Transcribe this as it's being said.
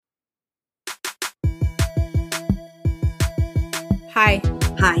Hi.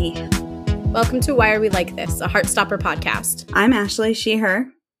 Hi. Welcome to Why Are We Like This, a Heartstopper podcast. I'm Ashley, she, her.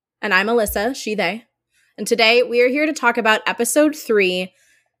 And I'm Alyssa, she, they. And today we are here to talk about episode 3,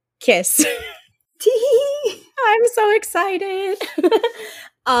 Kiss. I'm so excited.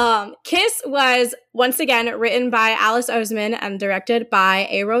 Kiss was, once again, written by Alice Oseman and directed by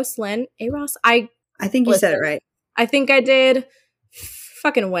Eros Lyn. Eros? I think you said it right. I think I did.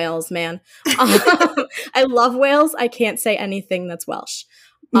 Fucking Wales, man. I love Wales. I can't say anything that's Welsh.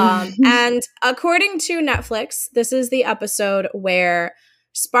 And according to Netflix, this is the episode where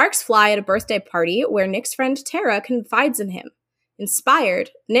sparks fly at a birthday party where Nick's friend Tara confides in him.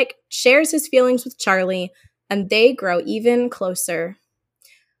 Inspired, Nick shares his feelings with Charlie, and they grow even closer.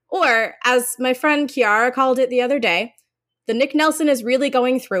 Or, as my friend Kiara called it the other day, the Nick Nelson is really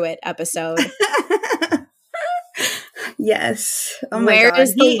going through it episode. Yes. Oh my Where God.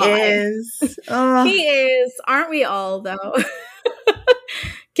 is the He lie? is. Oh. He is. Aren't we all, though?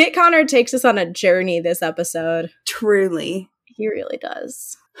 Kit Connor takes us on a journey this episode. Truly. He really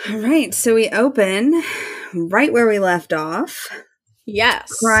does. All right. So we open right where we left off.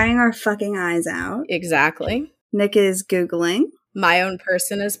 Yes. Crying our fucking eyes out. Exactly. Nick is Googling. My Own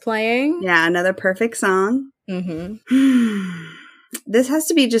Person is playing. Yeah, another perfect song. Mm-hmm. This has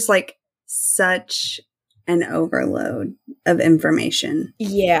to be just like such an overload of information.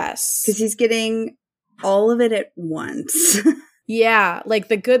 Yes. Because he's getting all of it at once. Yeah, like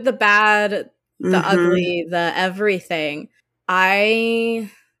the good, the bad, the ugly, the everything.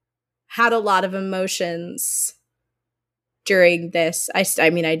 I had a lot of emotions during this. I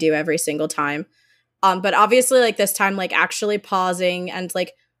mean, I do every single time. But obviously, like this time, like actually pausing and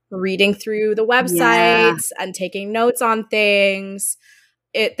like reading through the websites and taking notes on things.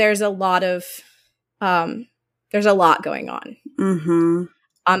 There's a lot going on. Mm-hmm.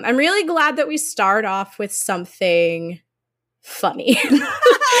 I'm really glad that we start off with something funny.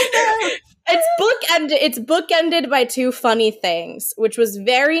 It's bookended by two funny things, which was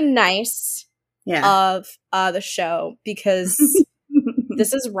very nice of the show because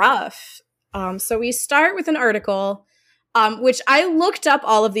this is rough. So we start with an article, which I looked up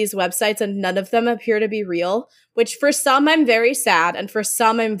all of these websites and none of them appear to be real, which for some I'm very sad and for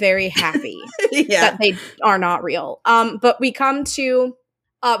some I'm very happy that they are not real. But we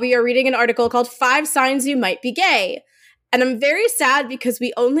are reading an article called 5 Signs You Might Be Gay. And I'm very sad because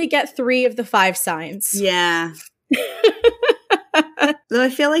we only get 3 of the 5 signs. Yeah. Though I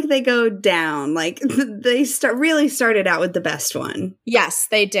feel like they go down. Like they really started out with the best one. Yes,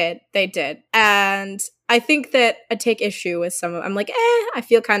 they did. They did. And I think that I take issue with some of. I'm like, I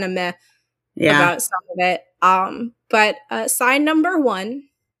feel kind of meh about some of it. But sign number 1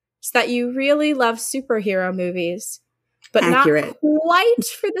 is that you really love superhero movies. But Accurate. Not quite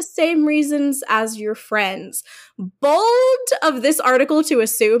for the same reasons as your friends. Bold of this article to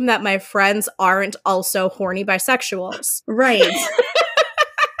assume that my friends aren't also horny bisexuals. Right.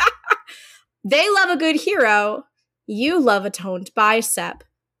 They love a good hero. You love a toned bicep.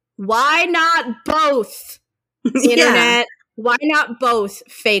 Why not both? Internet. Why not both?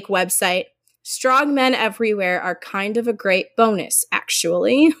 Fake website. Strong men everywhere are kind of a great bonus,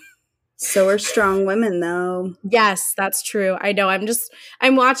 actually. So are strong women, though. Yes, that's true. I know.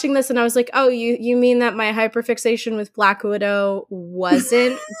 I'm watching this and I was like, oh, you mean that my hyperfixation with Black Widow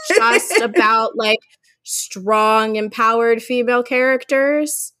wasn't just about like strong, empowered female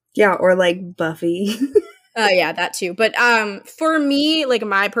characters? Yeah, or like Buffy. Yeah, that too. But for me, like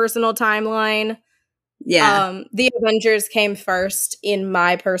my personal timeline, the Avengers came first in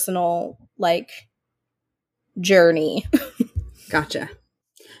my personal like journey. Gotcha.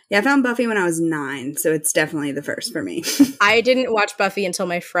 Yeah, I found Buffy when I was 9, so it's definitely the first for me. I didn't watch Buffy until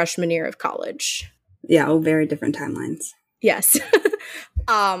my freshman year of college. Yeah, very different timelines. Yes.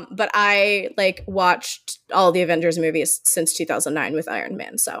 But I like watched all the Avengers movies since 2009 with Iron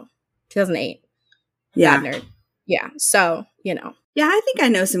Man, so 2008. Yeah. Bad nerd. Yeah, so, you know. Yeah, I think I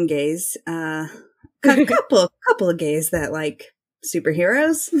know some gays. A couple of gays that like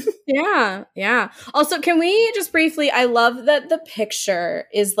superheroes. Yeah. Also, can we just briefly, I love that the picture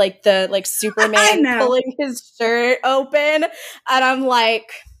is like the like Superman pulling his shirt open. And I'm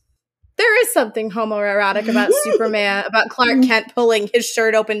like, there is something homoerotic about Superman, about Clark Kent pulling his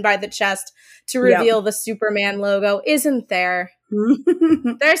shirt open by the chest to reveal the Superman logo. Isn't there?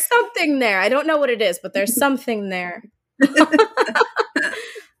 There's something there. I don't know what it is, but there's something there.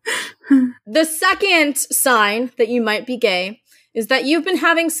 The second sign that you might be gay is that you've been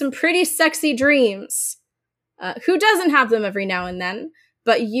having some pretty sexy dreams. Who doesn't have them every now and then?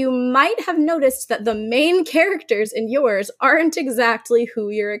 But you might have noticed that the main characters in yours aren't exactly who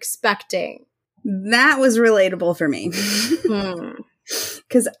you're expecting. That was relatable for me.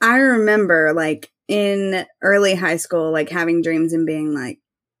 Because I remember, like, in early high school, like, having dreams and being like,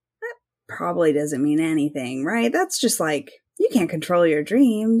 that probably doesn't mean anything, right? That's just, like, you can't control your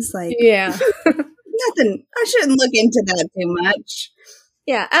dreams. Like, yeah. Nothing. I shouldn't look into that too much.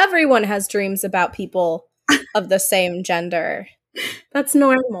 Yeah, everyone has dreams about people of the same gender. That's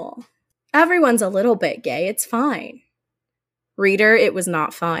normal. Everyone's a little bit gay. It's fine. Reader, it was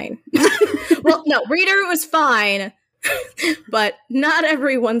not fine. Well, no, Reader, it was fine. But not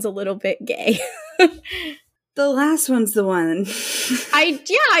everyone's a little bit gay. The last one's the one.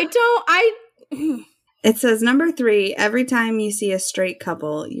 It says, number 3, every time you see a straight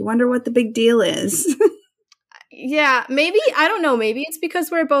couple, you wonder what the big deal is. Yeah, maybe, I don't know, maybe it's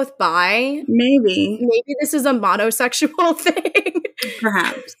because we're both bi. Maybe this is a monosexual thing.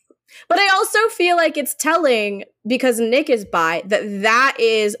 Perhaps. But I also feel like it's telling, because Nick is bi, that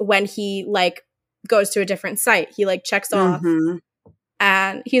is when he, like, goes to a different site. He, like, checks off. Mm-hmm.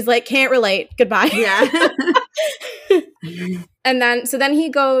 And he's like, can't relate. Goodbye. Yeah. And then he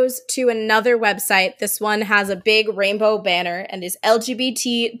goes to another website. This one has a big rainbow banner and is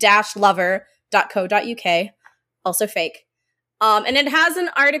lgbt-lover.co.uk. Also fake. And it has an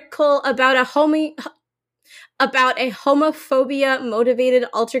article about a homophobia motivated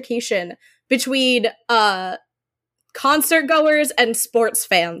altercation between concert goers and sports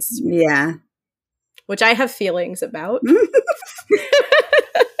fans. Yeah. Which I have feelings about.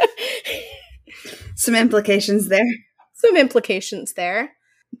 Some implications there.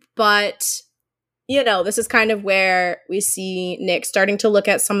 But, you know, this is kind of where we see Nick starting to look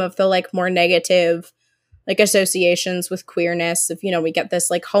at some of the, like, more negative, like, associations with queerness. If, you know, we get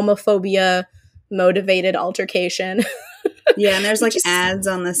this, like, homophobia motivated altercation. Yeah, and there's, like, ads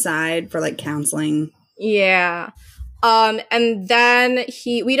on the side for, like, counseling. Yeah. And then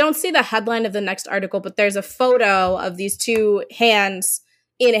we don't see the headline of the next article, but there's a photo of these two hands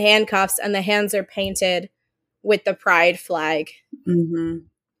in handcuffs, and the hands are painted with the pride flag. Mm-hmm.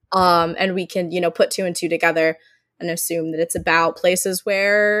 And we can, you know, put 2 and 2 together and assume that it's about places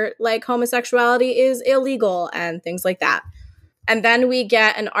where, like, homosexuality is illegal and things like that. And then we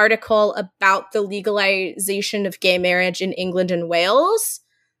get an article about the legalization of gay marriage in England and Wales.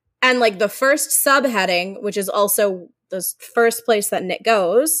 And, like, the first subheading, which is also the first place that Nick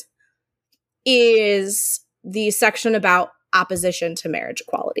goes, is the section about opposition to marriage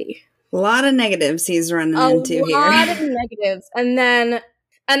equality. A lot of negatives he's running into here. A lot of negatives. And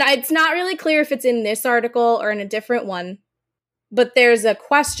it's not really clear if it's in this article or in a different one, but there's a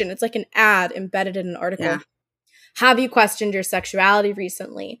question. It's like an ad embedded in an article. Yeah. Have you questioned your sexuality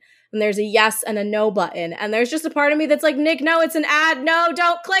recently? And there's a yes and a no button. And there's just a part of me that's like, Nick, no, it's an ad. No,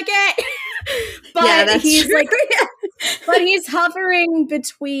 don't click it. But yeah, that's he's true. Like, but he's hovering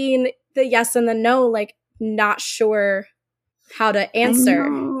between the yes and the no, like, not sure how to answer.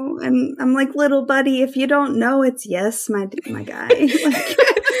 And I'm like, little buddy, if you don't know, it's yes, my guy. Like,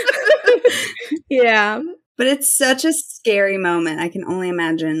 yeah. But it's such a scary moment. I can only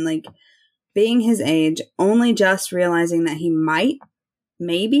imagine, like, being his age, only just realizing that he might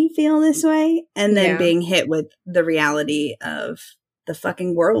maybe feel this way, and then being hit with the reality of the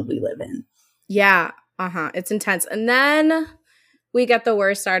fucking world we live in. Yeah. It's intense. And then we get the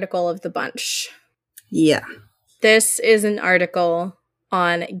worst article of the bunch. Yeah. This is an article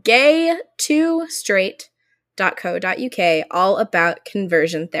on gay2straight.co.uk all about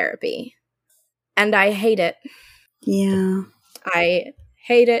conversion therapy. And I hate it. Yeah. I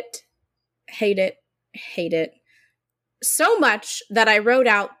hate it. Hate it. Hate it. So much that I wrote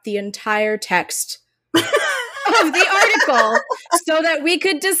out the entire text of the article so that we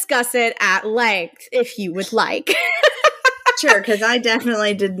could discuss it at length if you would like. Sure, because I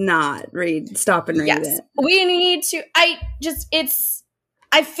definitely did not stop and read it. We need to, I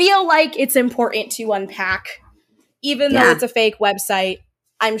feel like it's important to unpack, even though it's a fake website.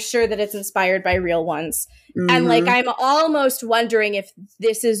 I'm sure that it's inspired by real ones. Mm-hmm. And, like, I'm almost wondering if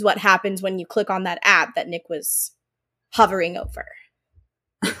this is what happens when you click on that ad that Nick was hovering over,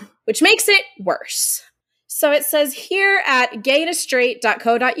 which makes it worse. So it says here at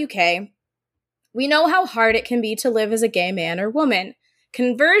gay2straight.co.uk, we know how hard it can be to live as a gay man or woman.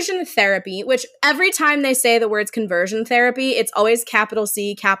 Conversion therapy, which every time they say the words conversion therapy, it's always capital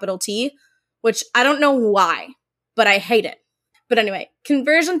C, capital T, which I don't know why, but I hate it. But anyway,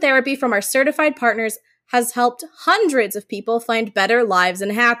 conversion therapy from our certified partners has helped hundreds of people find better lives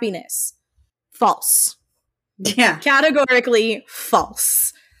and happiness. False. Yeah. Categorically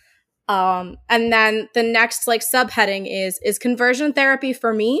false. And then the next, like, subheading is conversion therapy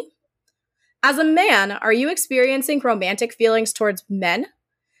for me? As a man, are you experiencing romantic feelings towards men?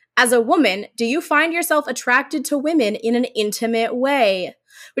 As a woman, do you find yourself attracted to women in an intimate way?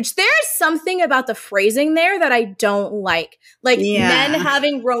 Which there's something about the phrasing there that I don't like. Like men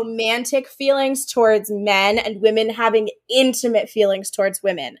having romantic feelings towards men and women having intimate feelings towards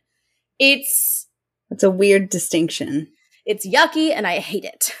women. It's a weird distinction. It's yucky and I hate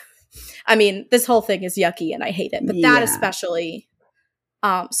it. I mean, this whole thing is yucky and I hate it, but that especially.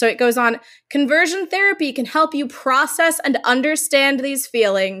 So it goes on, conversion therapy can help you process and understand these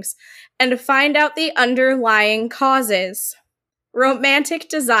feelings and find out the underlying causes. Romantic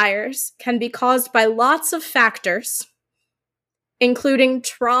desires can be caused by lots of factors, including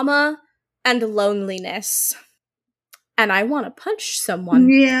trauma and loneliness. And I want to punch someone.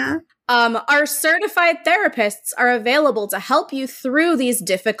 Yeah. Our certified therapists are available to help you through these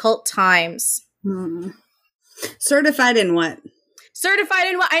difficult times. Certified in what? Certified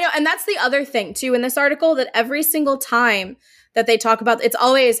in what? I know. And that's the other thing, too, in this article, that every single time that they talk about, it's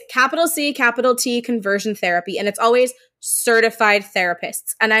always capital C, capital T, conversion therapy. And it's always certified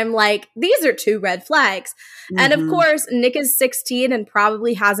therapists. And I'm like, these are 2 red flags. And of course, Nick is 16 and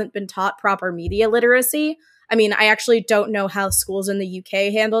probably hasn't been taught proper media literacy. I mean, I actually don't know how schools in the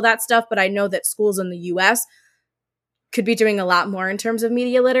UK handle that stuff, but I know that schools in the US could be doing a lot more in terms of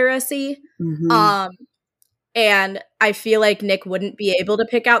media literacy. And I feel like Nick wouldn't be able to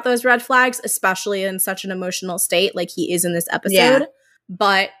pick out those red flags, especially in such an emotional state like he is in this episode. Yeah.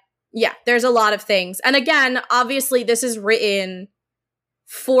 But yeah, there's a lot of things. And again, obviously this is written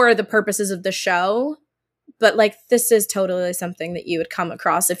for the purposes of the show, but like this is totally something that you would come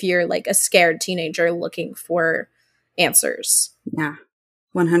across if you're like a scared teenager looking for answers. Yeah,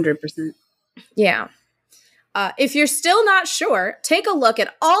 100%. Yeah. If you're still not sure, take a look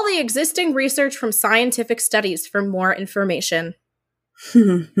at all the existing research from scientific studies for more information.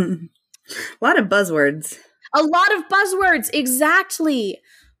 A lot of buzzwords. A lot of buzzwords, exactly.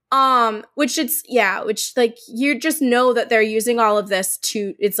 Which like you just know that they're using all of this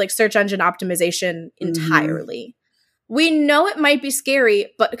it's like search engine optimization entirely. We know it might be scary,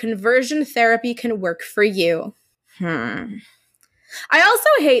 but conversion therapy can work for you. I also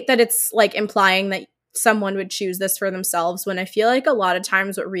hate that it's like implying that someone would choose this for themselves, when I feel like a lot of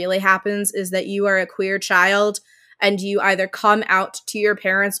times what really happens is that you are a queer child and you either come out to your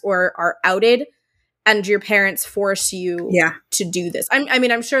parents or are outed, and your parents force you to do this. I mean,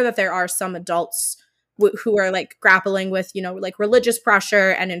 I'm sure that there are some adults who are like grappling with, you know, like religious pressure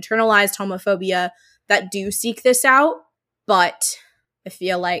and internalized homophobia that do seek this out, but I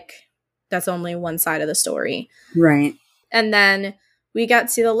feel like that's only one side of the story. Right. And then we get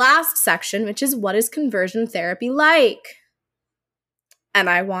to the last section, which is, what is conversion therapy like? And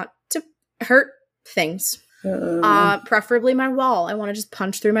I want to hurt things. Preferably my wall. I want to just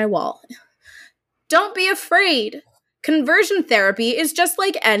punch through my wall. Don't be afraid. Conversion therapy is just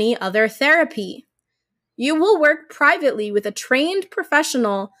like any other therapy. You will work privately with a trained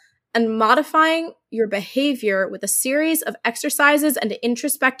professional and modifying your behavior with a series of exercises and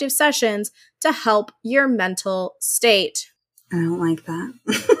introspective sessions to help your mental state. I don't like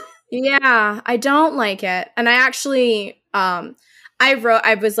that. Yeah, I don't like it. And I actually, I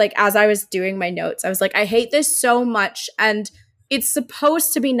was like, as I was doing my notes, I was like, I hate this so much. And it's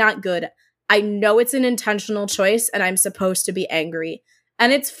supposed to be not good. I know it's an intentional choice and I'm supposed to be angry.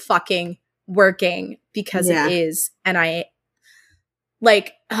 And it's fucking working because it is. And I,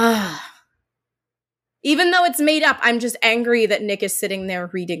 like, even though it's made up, I'm just angry that Nick is sitting there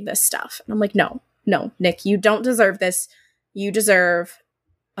reading this stuff. And I'm like, no, Nick, you don't deserve this. You deserve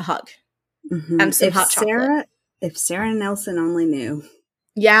a hug and some hot chocolate. If Sarah Nelson only knew.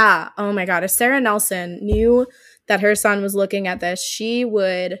 Yeah. Oh my God. If Sarah Nelson knew that her son was looking at this, she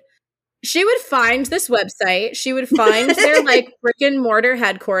would find this website. She would find their like brick and mortar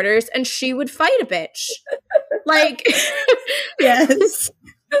headquarters and she would fight a bitch. Like, yes.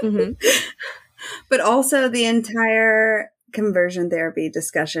 But also the entire conversion therapy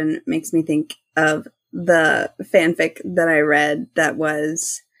discussion makes me think of the fanfic that I read that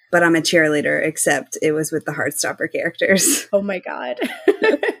was, but I'm a cheerleader, except it was with the Heartstopper characters. Oh my God.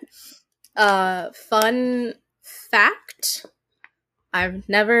 Fun fact, I've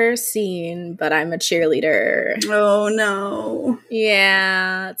never seen, but I'm a cheerleader. Oh no.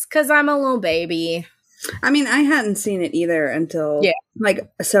 Yeah, it's because I'm a little baby. I mean, I hadn't seen it either until like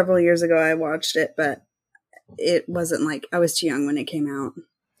several years ago I watched it, but it wasn't like, I was too young when it came out.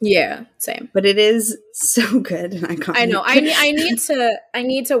 Yeah, same. But it is so good and iconic. I know. I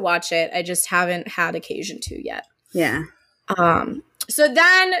need to watch it. I just haven't had occasion to yet. Yeah. So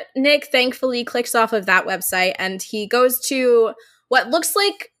then Nick thankfully clicks off of that website and he goes to what looks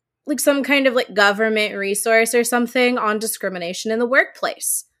like some kind of like government resource or something on discrimination in the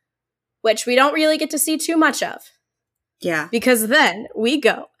workplace. which we don't really get to see too much of. Yeah. Because then we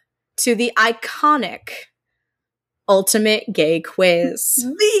go to the iconic ultimate gay quiz.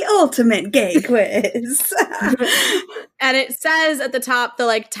 The ultimate gay quiz. And it says at the top, the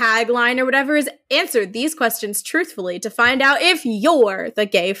like tagline or whatever is, answer these questions truthfully to find out if you're the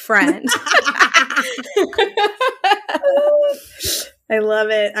gay friend. I love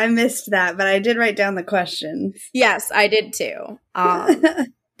it. I missed that, but I did write down the questions. Yes, I did too.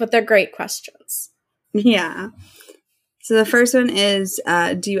 But they're great questions. Yeah. So the first one is,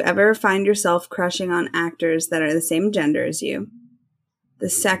 do you ever find yourself crushing on actors that are the same gender as you? The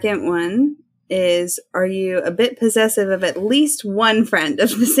second one is, are you a bit possessive of at least one friend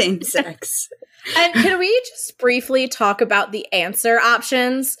of the same sex? And can we just briefly talk about the answer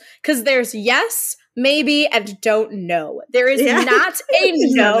options? Because there's yes, maybe, and don't know. There is not a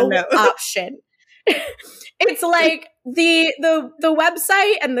no option. It's like the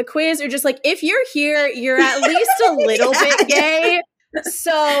website and the quiz are just like, if you're here, you're at least a little bit gay.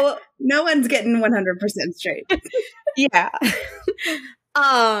 So no one's getting 100% straight. Yeah.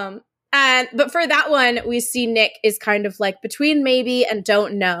 But for that one, we see Nick is kind of like between maybe and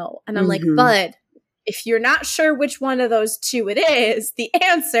don't know. And I'm like, bud, if you're not sure which one of those two it is, the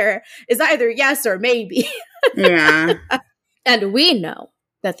answer is either yes or maybe. Yeah. And we know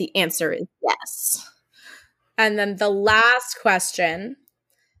that the answer is yes. And then the last question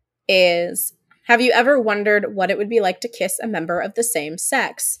is, have you ever wondered what it would be like to kiss a member of the same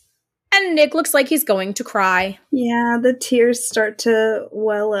sex? And Nick looks like he's going to cry. Yeah, the tears start to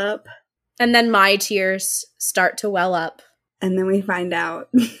well up. And then my tears start to well up. And then we find out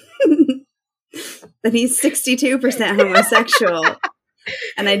that he's 62% homosexual.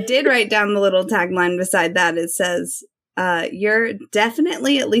 And I did write down the little tagline beside that. It says, you're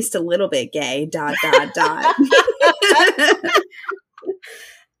definitely at least a little bit gay, ...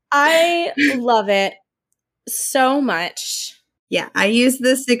 I love it so much. Yeah, I use the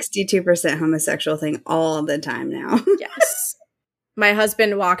 62% homosexual thing all the time now. Yes. My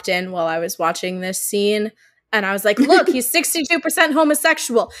husband walked in while I was watching this scene, and I was like, look, he's 62%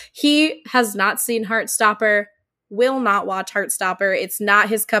 homosexual. He has not seen Heartstopper, will not watch Heartstopper. It's not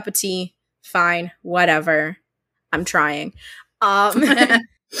his cup of tea. Fine, whatever. I'm trying. But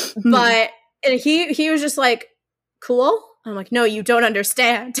he was just like, cool? I'm like, no, you don't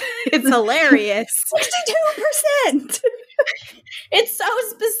understand. It's hilarious. 62%! It's so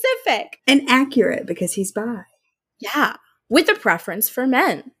specific. And accurate because he's bi. Yeah. With a preference for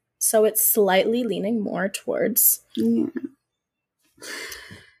men. So it's slightly leaning more towards. Yeah.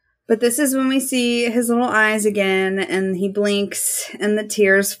 But this is when we see his little eyes again, and he blinks, and the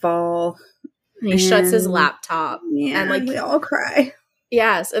tears fall. And he shuts his laptop. Yeah, and like we all cry.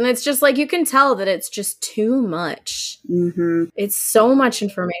 Yes, and it's just like, you can tell that it's just too much. Mm-hmm. It's so much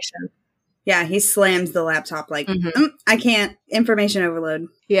information. Yeah, he slams the laptop like, I can't. Information overload.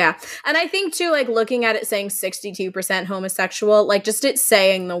 Yeah. And I think, too, like, looking at it saying 62% homosexual, like, just it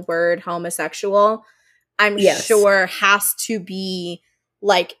saying the word homosexual, I'm sure has to be,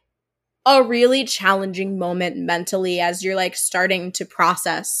 like, a really challenging moment mentally as you're, like, starting to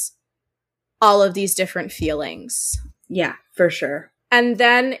process all of these different feelings. Yeah, for sure. And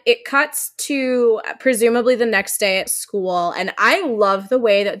then it cuts to presumably the next day at school. And I love the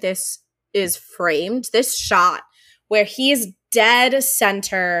way that this is framed, this shot where he's dead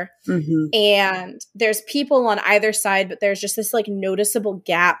center and there's people on either side, but there's just this like noticeable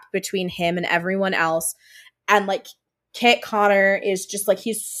gap between him and everyone else. And like Kit Connor is just like,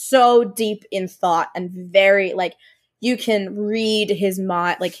 he's so deep in thought and very like, you can read his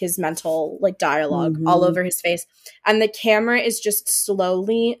his mental like dialogue all over his face. And the camera is just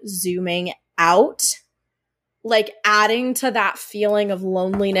slowly zooming out, like adding to that feeling of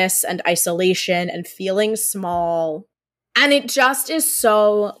loneliness and isolation and feeling small. And it just is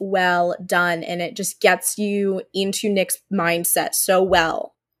so well done. And it just gets you into Nick's mindset so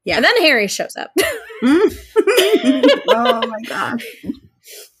well. Yeah. And then Harry shows up. Oh my gosh.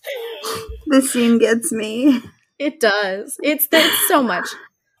 This scene gets me. It does. It's so much.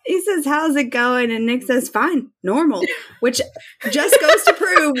 He says, how's it going? And Nick says, fine, normal. Which just goes to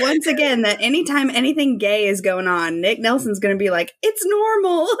prove, once again, that anytime anything gay is going on, Nick Nelson's going to be like, it's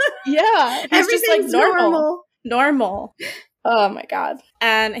normal. Yeah. Everything's just like normal. Normal. Oh, my God.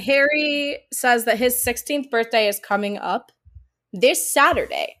 And Harry says that his 16th birthday is coming up this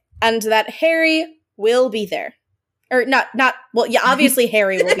Saturday. And that Harry will be there. Or well, yeah, obviously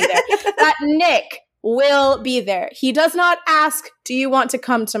Harry will be there. That Nick will be there. He does not ask, do you want to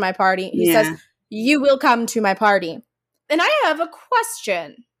come to my party? He says, you will come to my party. And I have a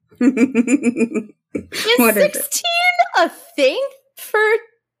question. Is 16 a thing for,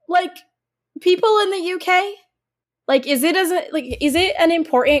 like, people in the UK? Like, is it an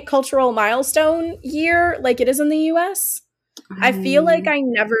important cultural milestone year like it is in the US? I feel like I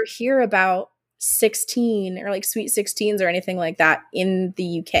never hear about 16 or like sweet 16s or anything like that in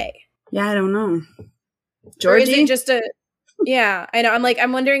the UK. Yeah, I don't know. Georgie? Or is it just yeah, I know.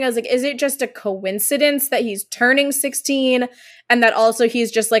 I'm wondering, I was like, is it just a coincidence that he's turning 16 and that also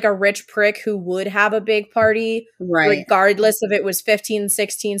he's just like a rich prick who would have a big party, regardless if it was 15,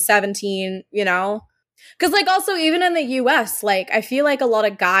 16, 17, you know? Because like also even in the US, like I feel like a lot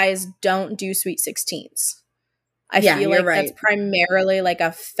of guys don't do sweet 16s. I feel like that's primarily like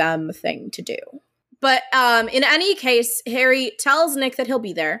a femme thing to do. But in any case, Harry tells Nick that he'll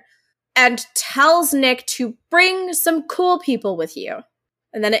be there. And tells Nick to bring some cool people with you.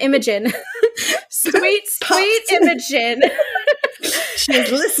 And then Imogen, sweet Imogen.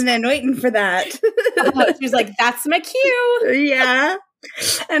 She's listening, waiting for that. She's like, that's my cue. Yeah.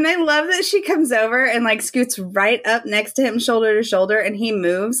 And I love that she comes over and like scoots right up next to him, shoulder to shoulder. And he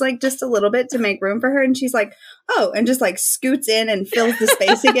moves like just a little bit to make room for her. And she's like, oh, and just like scoots in and fills the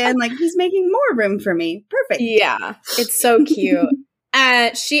space again. Like he's making more room for me. Perfect. Yeah. It's so cute.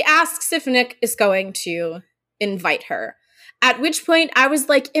 She asks if Nick is going to invite her. At which point I was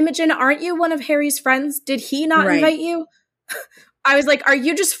like, Imogen, aren't you one of Harry's friends? Did he not invite you? I was like, are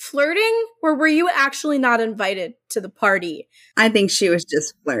you just flirting? Or were you actually not invited to the party? I think she was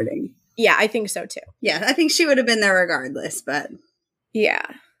just flirting. Yeah, I think so too. Yeah, I think she would have been there regardless, but... Yeah.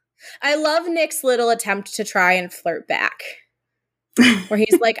 I love Nick's little attempt to try and flirt back. Where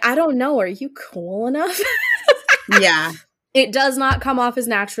he's like, I don't know, are you cool enough? Yeah. It does not come off as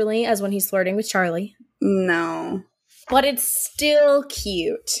naturally as when he's flirting with Charlie. No. But it's still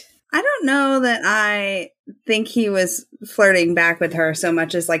cute. I don't know that I think he was flirting back with her so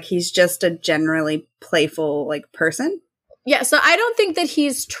much as like he's just a generally playful like person. Yeah, so I don't think that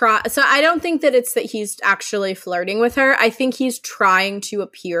I don't think that it's that he's actually flirting with her. I think he's trying to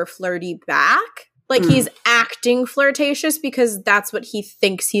appear flirty back. Like, he's acting flirtatious because that's what he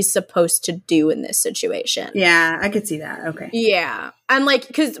thinks he's supposed to do in this situation. Yeah, I could see that. Okay. Yeah. And, like,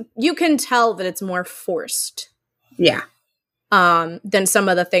 because you can tell that it's more forced. Yeah. Than some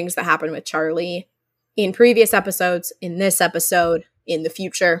of the things that happen with Charlie in previous episodes, in this episode, in the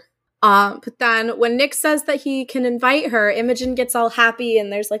future. But then when Nick says that he can invite her, Imogen gets all happy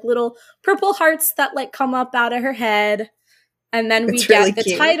and there's, like, little purple hearts that, like, come up out of her head. And then we get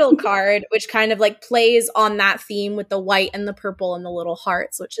the title card, which kind of like plays on that theme with the white and the purple and the little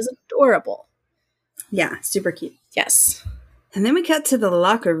hearts, which is adorable. Yeah, super cute. Yes. And then we cut to the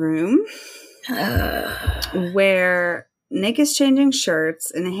locker room where Nick is changing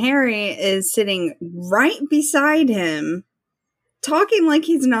shirts and Harry is sitting right beside him, talking like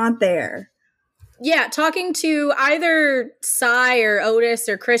he's not there. Yeah, talking to either Cy or Otis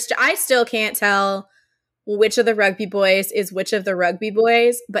or Chris. I still can't tell which of the rugby boys is which of the rugby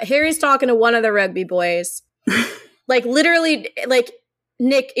boys, but Harry's talking to one of the rugby boys. Like, literally, like,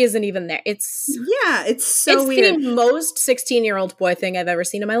 Nick isn't even there. It's so it's weird. It's the most 16-year-old boy thing I've ever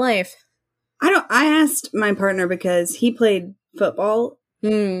seen in my life. I asked my partner because he played football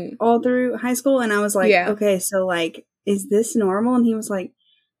all through high school, and I was like, okay, so, like, is this normal? And he was like,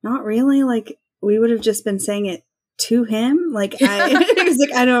 not really. Like, we would have just been saying it to him. Like, he was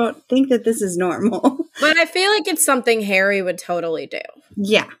like, I don't think that this is normal. But I feel like it's something Harry would totally do.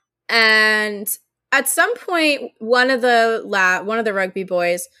 Yeah. And at some point, one of the rugby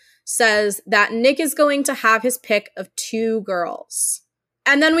boys says that Nick is going to have his pick of 2 girls.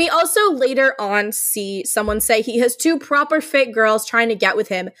 And then we also later on see someone say he has 2 proper fit girls trying to get with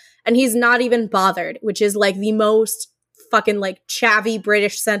him, and he's not even bothered, which is like the most fucking like chavvy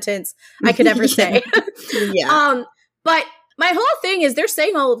British sentence I could ever say. Yeah. But my whole thing is they're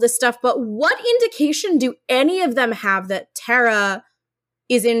saying all of this stuff, but what indication do any of them have that Tara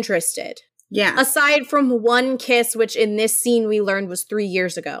is interested? Yeah. Aside from one kiss, which in this scene we learned was 3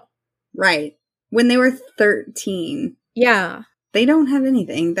 years ago. Right. When they were 13. Yeah. They don't have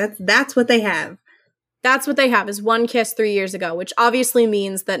anything. That's what they have. That's what they have is one kiss 3 years ago, which obviously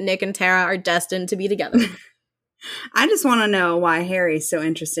means that Nick and Tara are destined to be together. I just want to know why Harry's so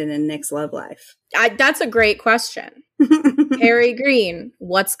interested in Nick's love life. That's a great question. Harry Green,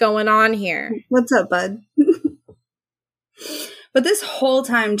 what's going on here? What's up, bud? But this whole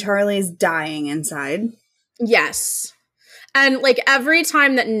time, Charlie's dying inside. Yes. And, like, every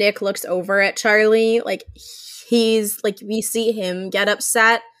time that Nick looks over at Charlie, like, he's, like, we see him get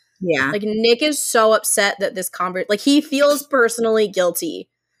upset. Yeah. Like, Nick is so upset that this like, he feels personally guilty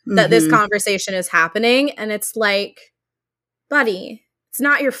that this conversation is happening. And it's like, buddy, it's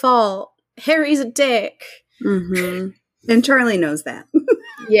not your fault. Harry's a dick. Mm-hmm. And Charlie knows that.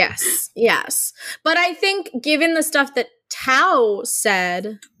 Yes. But I think given the stuff that Tao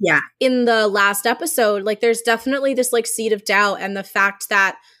said in the last episode, like there's definitely this like seed of doubt, and the fact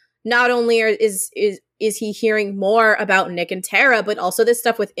that not only is he hearing more about Nick and Tara, but also this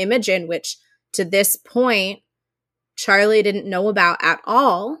stuff with Imogen, which to this point Charlie didn't know about at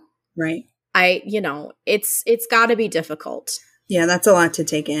all. Right. It's got to be difficult. Yeah, that's a lot to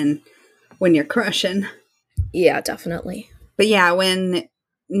take in when you're crushing. Yeah, definitely. But yeah, when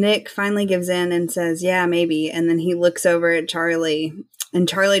Nick finally gives in and says, yeah, maybe, and then he looks over at Charlie, and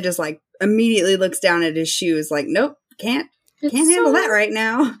Charlie just like immediately looks down at his shoes like, nope, can't handle that right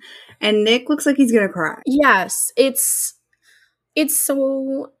now. And Nick looks like he's gonna cry. Yes, it's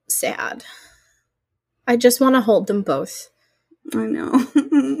so sad. I just want to hold them both. I know.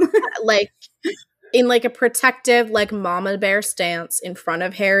 Like in like a protective like mama bear stance in front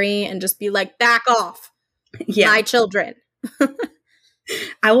of Harry and just be like, back off. Yeah. My children.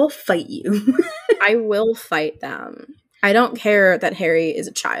 I will fight you. I will fight them. I don't care that Harry is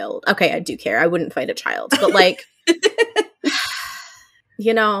a child. Okay, I do care. I wouldn't fight a child. But like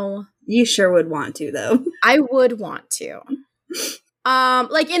you sure would want to, though. I would want to.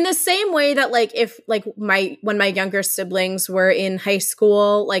 Like in the same way that like if like when my younger siblings were in high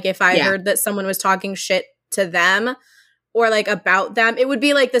school, like if I heard that someone was talking shit to them or like about them, it would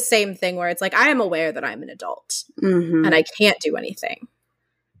be like the same thing where it's like I am aware that I'm an adult and I can't do anything.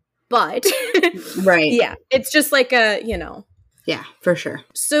 But right. Yeah, it's just like a, Yeah, for sure.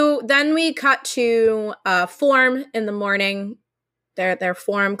 So then we cut to form in the morning. Their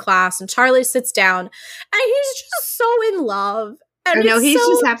form class, and Charlie sits down and he's just so in love. And I know, he's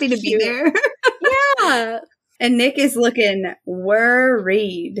so just happy to be there. Yeah. And Nick is looking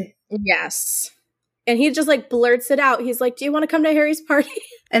worried. Yes. And he just like blurts it out. He's like, do you want to come to Harry's party?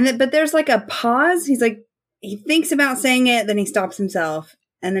 But there's like a pause. He's like, he thinks about saying it, then he stops himself.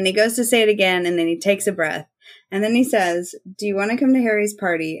 And then he goes to say it again, and then he takes a breath. And then he says, do you want to come to Harry's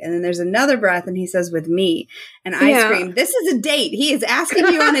party? And then there's another breath, and he says, with me. And I scream, this is a date. He is asking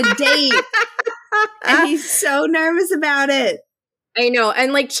you on a date. And he's so nervous about it. I know.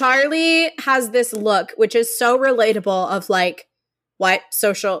 And like Charlie has this look, which is so relatable of like, what?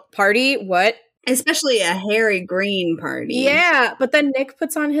 Social party? What? Especially a Harry Green party. Yeah. But then Nick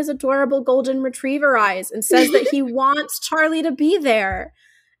puts on his adorable golden retriever eyes and says that he wants Charlie to be there.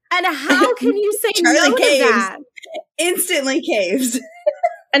 And how can you say Charlie no caves. to that? Instantly caves.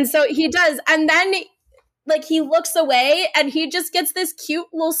 And so he does. And then like he looks away and he just gets this cute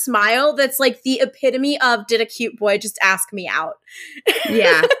little smile that's like the epitome of, did a cute boy just ask me out?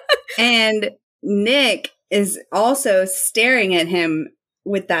 Yeah. And Nick is also staring at him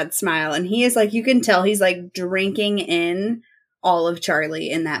with that smile. And he is like, you can tell he's like drinking in all of Charlie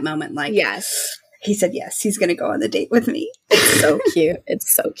in that moment. Like, yes. He said, yes, he's going to go on the date with me. It's so cute.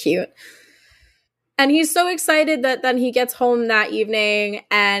 It's so cute. And he's so excited that then he gets home that evening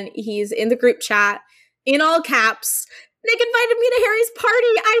and he's in the group chat in all caps. Nick invited me to Harry's party.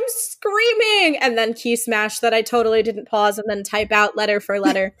 I'm screaming. And then key smash that I totally didn't pause and then type out letter for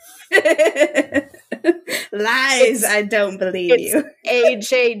letter. Lies. I don't believe you.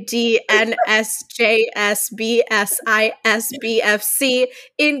 AJDNSJSBSISBFC,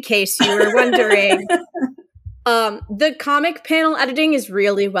 in case you were wondering. The comic panel editing is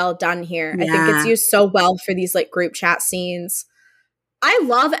really well done here. Yeah. I think it's used so well for these like group chat scenes. I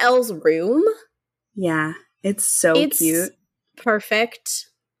love Elle's room. Yeah, it's so cute. Perfect.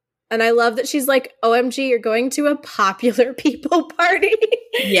 And I love that she's like, OMG, you're going to a popular people party.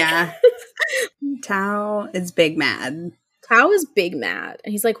 Yeah. Tao is big mad. Tao is big mad.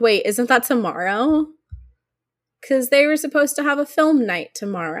 And he's like, wait, isn't that tomorrow? Because they were supposed to have a film night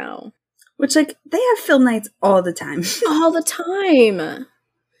tomorrow. Which, like, they have film nights all the time. All the time.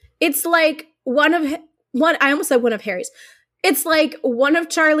 It's like I almost said one of Harry's. It's like one of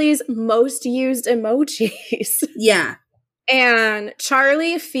Charlie's most used emojis. Yeah. And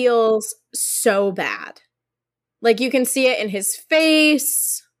Charlie feels so bad. Like, you can see it in his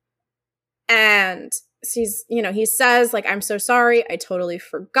face. And he says, like, I'm so sorry. I totally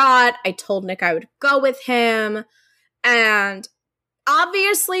forgot. I told Nick I would go with him. And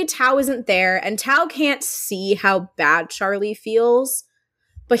obviously, Tao isn't there. And Tao can't see how bad Charlie feels.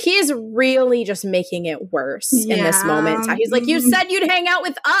 But he is really just making it worse in this moment. He's like, you said you'd hang out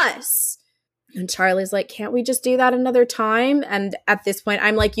with us. And Charlie's like, can't we just do that another time? And at this point,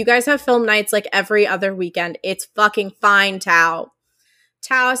 I'm like, you guys have film nights like every other weekend. It's fucking fine, Tao.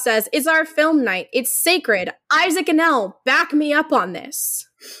 Tao says, it's our film night. It's sacred. Isaac and Elle, back me up on this.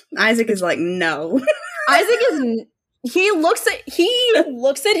 Isaac is like, no. Isaac is... He looks at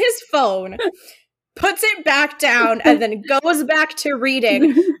his phone puts it back down, and then goes back to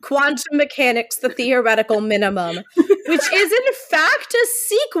reading Quantum Mechanics, the Theoretical Minimum, which is in fact a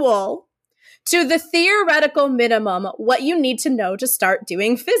sequel to the Theoretical Minimum, What You Need to Know to Start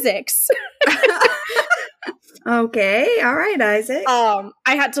Doing Physics. Okay, all right, Isaac. I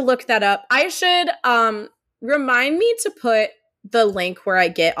had to look that up. I should remind me to put the link where I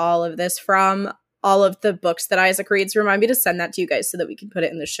get all of this from, all of the books that Isaac reads. Remind me to send that to you guys so that we can put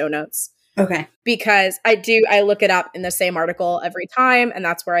it in the show notes. Okay. Because I look it up in the same article every time, and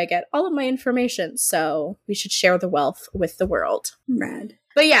that's where I get all of my information. So we should share the wealth with the world. Rad.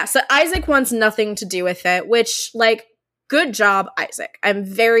 But yeah, so Isaac wants nothing to do with it, which, like, good job, Isaac. I'm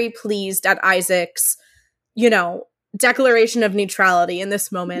very pleased at Isaac's, declaration of neutrality in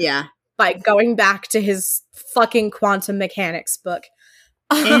this moment. Yeah. By going back to his fucking quantum mechanics book.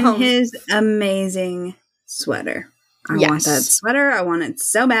 In his amazing sweater. I want that sweater. I want it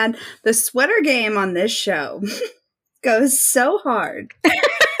so bad. The sweater game on this show goes so hard.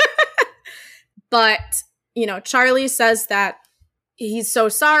 But, Charlie says that he's so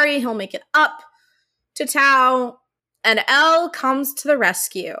sorry. He'll make it up to Tao. And Elle comes to the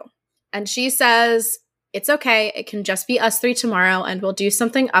rescue. And she says, it's okay. It can just be us three tomorrow, and we'll do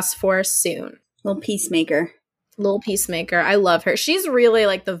something us four soon. Little peacemaker. I love her. She's really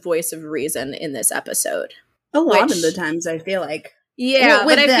like the voice of reason in this episode. A lot of the times, I feel like. Yeah,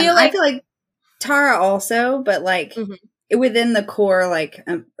 but I feel like Tara also, but like within the core, like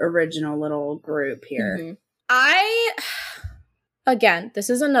original little group here. Again, this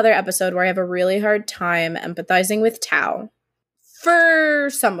is another episode where I have a really hard time empathizing with Tao. For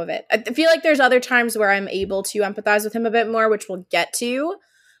some of it. I feel like there's other times where I'm able to empathize with him a bit more, which we'll get to.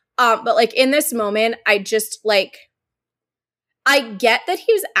 But like in this moment, I just I get that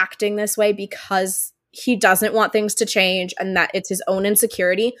he's acting this way because he doesn't want things to change and that it's his own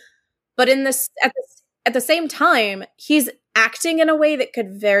insecurity. But at the same time, he's acting in a way that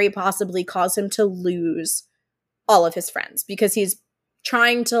could very possibly cause him to lose all of his friends because he's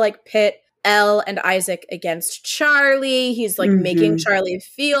trying to like pit Elle and Isaac against Charlie. He's like making Charlie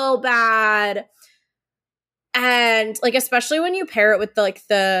feel bad. And like, especially when you pair it with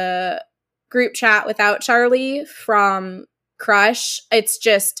the group chat without Charlie from Crush,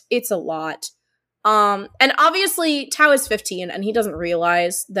 it's a lot. And obviously Tao is 15 and he doesn't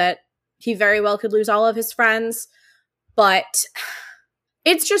realize that he very well could lose all of his friends, but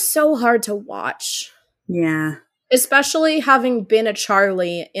it's just so hard to watch. Yeah. Especially having been a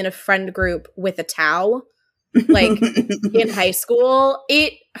Charlie in a friend group with a Tao, like in high school,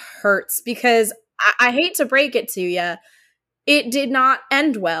 it hurts because I hate to break it to you, it did not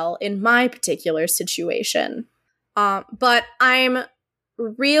end well in my particular situation. But I'm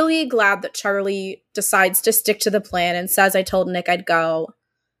really glad that Charlie decides to stick to the plan and says, I told Nick I'd go,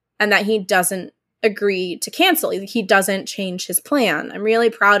 and that he doesn't agree to cancel. He doesn't change his plan. I'm really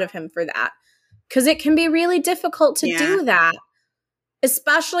proud of him for that. Because it can be really difficult to do that,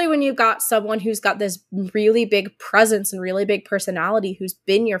 especially when you've got someone who's got this really big presence and really big personality who's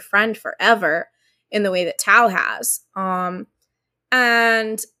been your friend forever in the way that Tao has.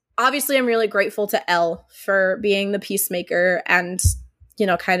 And obviously I'm really grateful to Elle for being the peacemaker and,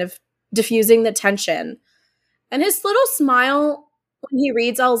 kind of diffusing the tension. And his little smile when he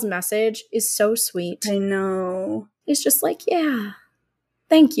reads Elle's message is so sweet. I know. He's just like, yeah,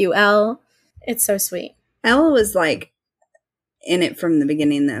 thank you, Elle. It's so sweet. Elle was like in it from the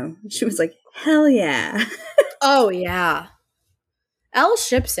beginning, though. She was like, hell yeah. Oh, yeah. Elle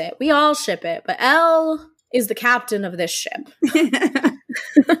ships it. We all ship it. But Elle is the captain of this ship.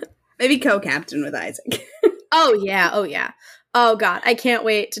 Maybe co-captain with Isaac. Oh, yeah. Oh, yeah. Oh, God. I can't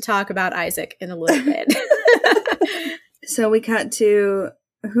wait to talk about Isaac in a little bit. So we cut to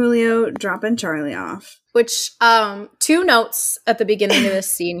Julio dropping Charlie off. Which, 2 notes at the beginning of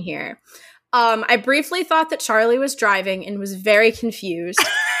this scene here. I briefly thought that Charlie was driving and was very confused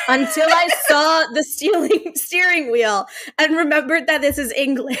until I saw the steering wheel and remembered that this is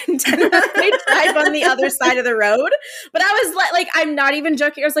England and that they drive on the other side of the road. But I was like, I'm not even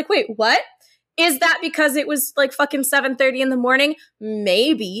joking. I was like, wait, what? Is that because it was like fucking 7:30 in the morning?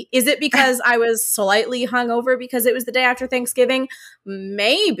 Maybe. Is it because I was slightly hungover because it was the day after Thanksgiving?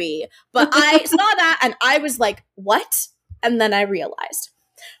 Maybe. But I saw that and I was like, what? And then I realized.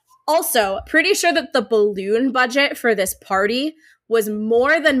 Also, pretty sure that the balloon budget for this party was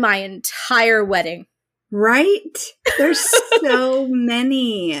more than my entire wedding. Right? There's so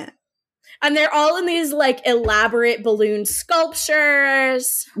many. And they're all in these, like, elaborate balloon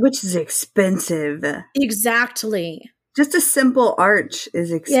sculptures. Which is expensive. Exactly. Just a simple arch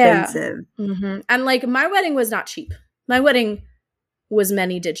is expensive. Yeah. Mm-hmm. And, like, my wedding was not cheap. My wedding was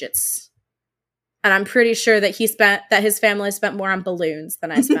many digits. And I'm pretty sure that his family spent more on balloons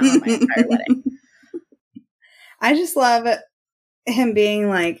than I spent on my entire wedding. I just love him being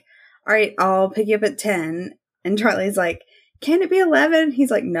like, all right, I'll pick you up at 10. And Charlie's like, can it be 11?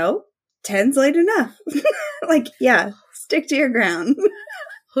 He's like, no, 10's late enough. Like, yeah, stick to your ground.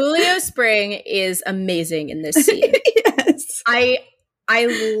 Julio Spring is amazing in this scene. Yes.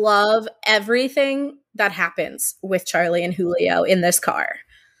 I love everything that happens with Charlie and Julio in this car.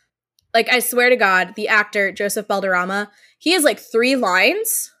 Like, I swear to God, the actor, Joseph Balderrama, he has like 3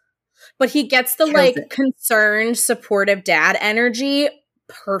 lines, but he gets the concerned, supportive dad energy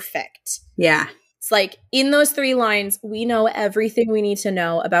perfect. Yeah. It's like, in those 3 lines, we know everything we need to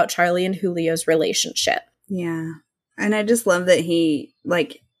know about Charlie and Julio's relationship. Yeah. And I just love that he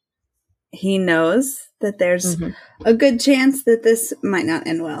knows that there's a good chance that this might not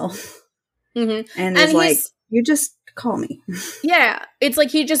end well. Mm-hmm. And is like, you just call me. Yeah. It's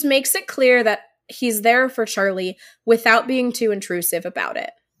like he just makes it clear that he's there for Charlie without being too intrusive about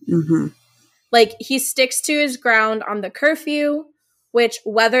it. Mm-hmm. Like, he sticks to his ground on the curfew, which,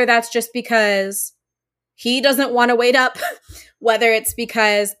 whether that's just because he doesn't want to wait up, whether it's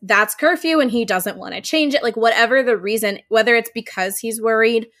because that's curfew and he doesn't want to change it, like, whatever the reason, whether it's because he's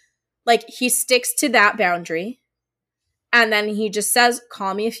worried, like, he sticks to that boundary. And then he just says,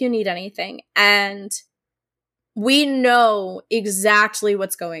 call me if you need anything. And we know exactly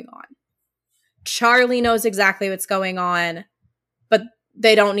what's going on. Charlie knows exactly what's going on, but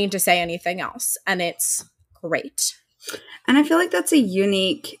they don't need to say anything else. And it's great. And I feel like that's a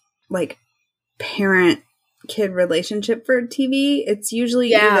unique, like, parent-kid relationship for TV. It's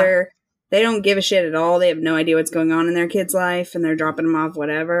usually either they don't give a shit at all, they have no idea what's going on in their kid's life, and they're dropping them off,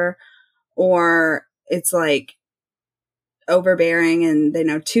 whatever. Or it's, like, overbearing, and they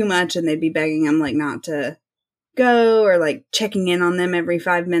know too much, and they'd be begging them, like, not to go, or, like, checking in on them every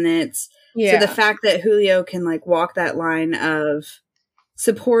 5 minutes. Yeah. So the fact that Julio can, like, walk that line of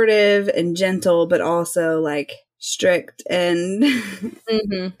supportive and gentle, but also, like, strict and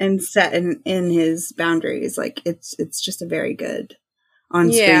and set in his boundaries, like, it's just a very good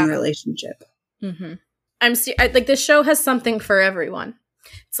on-screen relationship. Mm-hmm. Like, this show has something for everyone.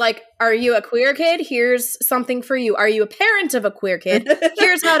 It's like, are you a queer kid? Here's something for you. Are you a parent of a queer kid?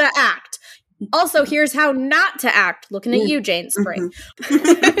 Here's how to act. Also, here's how not to act. Looking at you, Jane Spring.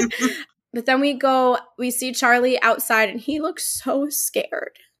 But then we see Charlie outside, and he looks so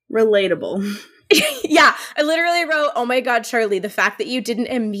scared. Relatable. Yeah, I literally wrote, oh my God, Charlie, the fact that you didn't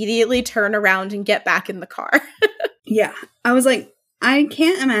immediately turn around and get back in the car. Yeah, I was like, I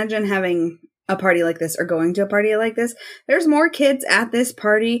can't imagine having a party like this or going to a party like this. There's more kids at this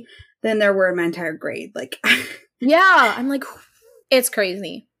party than there were in my entire grade. Like, yeah, I'm like, it's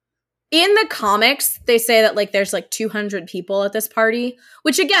crazy. In the comics, they say that, like, there's, like, 200 people at this party,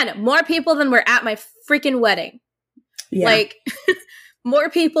 which, again, more people than were at my freaking wedding. Yeah. Like, more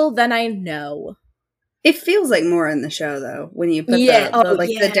people than I know. It feels like more in the show, though, when you put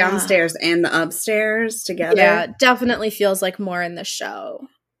the downstairs and the upstairs together. Yeah, definitely feels like more in the show.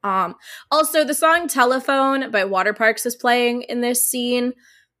 Also, the song Telephone by Waterparks is playing in this scene,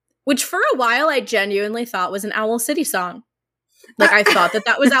 which for a while I genuinely thought was an Owl City song. Like, I thought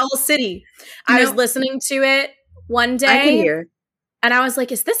that was Owl City. I was listening to it one day. I could hear. And I was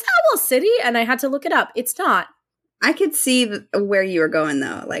like, is this Owl City? And I had to look it up. It's not. I could see where you were going,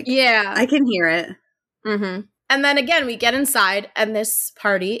 though. Like, yeah, I can hear it. Mm-hmm. And then again, we get inside, and this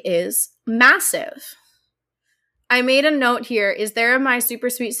party is massive. I made a note here. Is there a My Super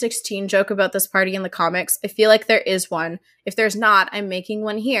Sweet 16 joke about this party in the comics? I feel like there is one. If there's not, I'm making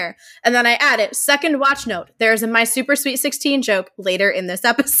one here. And then I added, second watch note, there's a My Super Sweet 16 joke later in this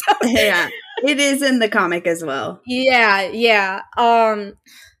episode. Yeah, it is in the comic as well. Yeah.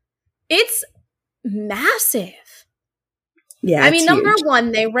 It's massive. Yeah, I mean, number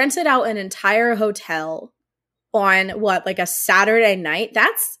one, they rented out an entire hotel on, like a Saturday night?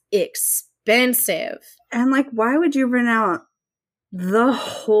 That's expensive. And, like, why would you rent out the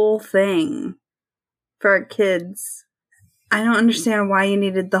whole thing for kids? I don't understand why you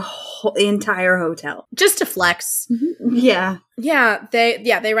needed the entire hotel. Just to flex. Yeah. Yeah,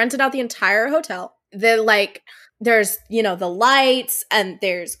 they rented out the entire hotel. There's, the lights, and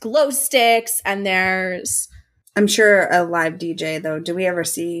there's glow sticks, and there's... I'm sure a live DJ, though. Do we ever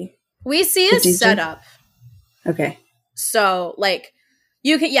see... We see a setup. Okay. So, like...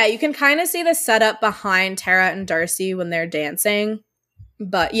 You can kind of see the setup behind Tara and Darcy when they're dancing.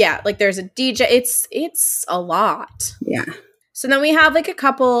 But yeah, like, there's a DJ. It's a lot. Yeah. So then we have, like, a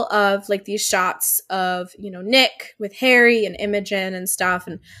couple of, like, these shots of, Nick with Harry and Imogen and stuff,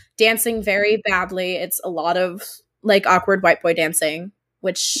 and dancing very badly. It's a lot of, like, awkward white boy dancing.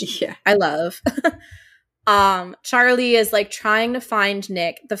 which I love. Charlie is like trying to find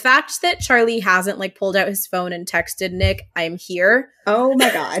Nick. The fact that Charlie hasn't like pulled out his phone and texted Nick, I'm here. Oh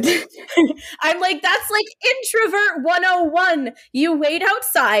my God. I'm like, that's like introvert 101. You wait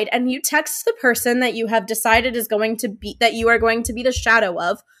outside and you text the person that you have decided is going to be, that you are going to be the shadow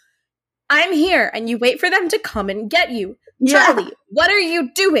of. I'm here, and you wait for them to come and get you. Charlie, what are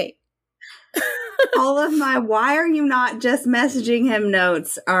you doing? All of my why are you not just messaging him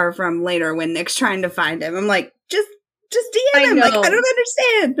notes are from later when Nick's trying to find him. I'm like, just DM him. Like, I don't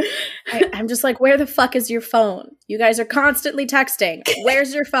understand. I'm just like, where the fuck is your phone? You guys are constantly texting.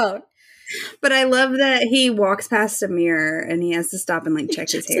 Where's your phone? But I love that he walks past a mirror and he has to stop and like check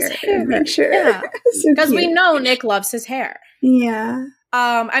his hair and make sure. Yeah, because we know Nick loves his hair. Yeah.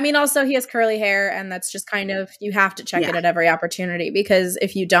 I mean, also he has curly hair, and that's just kind of, you have to check it at every opportunity, because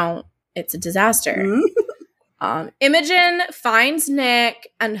if you don't, it's a disaster. Imogen finds Nick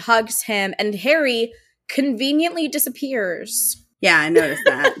and hugs him, and Harry conveniently disappears. Yeah, I noticed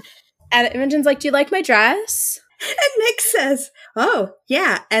that. And Imogen's like, do you like my dress? And Nick says, oh,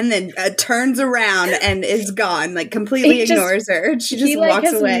 yeah. And then turns around and is gone, like completely ignores her. She just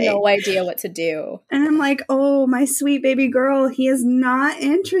walks away. He has no idea what to do. And I'm like, oh, my sweet baby girl, he is not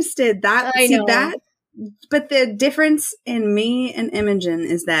interested. But the difference in me and Imogen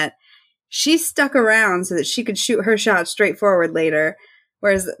is that she stuck around so that she could shoot her shot straight forward later.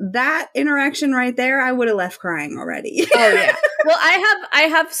 Whereas that interaction right there, I would have left crying already. Oh, yeah. Well, I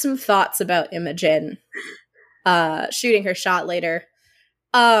have some thoughts about Imogen shooting her shot later.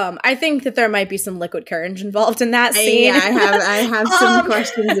 I think that there might be some liquid courage involved in that scene. Yeah, I have some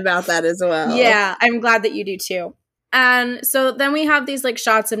questions about that as well. Yeah, I'm glad that you do too. And so then we have these like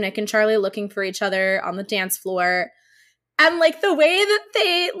shots of Nick and Charlie looking for each other on the dance floor. And like the way that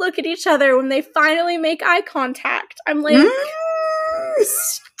they look at each other when they finally make eye contact, I'm like,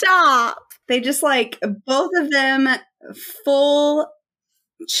 stop. They just like, both of them, full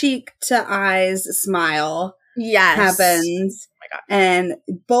cheek to eyes smile. Yes. Happens. Oh my God. And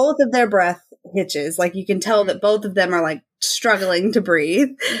both of their breath hitches. Like you can tell that both of them are like struggling to breathe.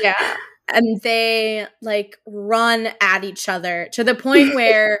 Yeah. And they like run at each other to the point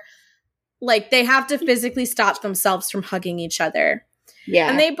where like they have to physically stop themselves from hugging each other. Yeah.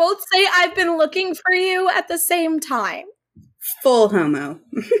 And they both say, I've been looking for you at the same time. Full homo.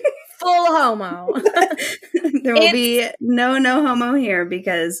 Full homo. There will be no homo here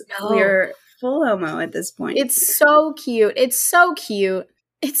because we're full homo at this point. It's so cute. It's so cute.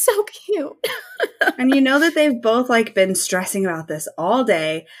 It's so cute. And you know that they've both like been stressing about this all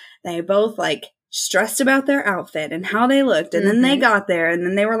day. They both like stressed about their outfit and how they looked. And then they got there and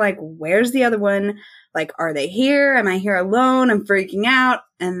then they were like, where's the other one? Like, are they here? Am I here alone? I'm freaking out.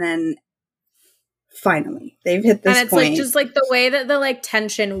 And then finally they've hit this point. And it's like just like the way that the like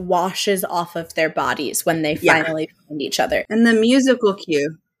tension washes off of their bodies when they finally find each other. And the musical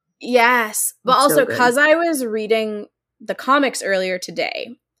cue. Yes. But also because I was reading the comics earlier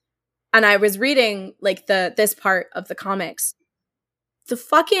today and I was reading like this part of the comics, the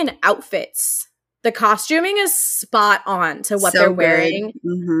fucking outfits, the costuming is spot on to what they're wearing.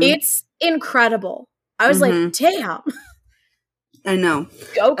 It's incredible. I was like, damn. I know.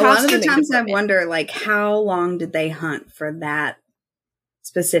 Go costuming. A lot of the times I wonder, like, how long did they hunt for that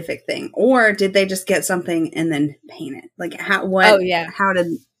specific thing? Or did they just get something and then paint it? Like, how did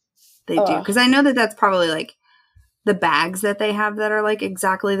they do? Because I know that that's probably, like, the bags that they have that are, like,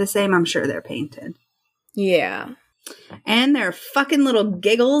 exactly the same. I'm sure they're painted. Yeah. And their fucking little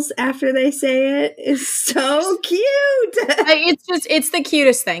giggles after they say it is so cute. It's the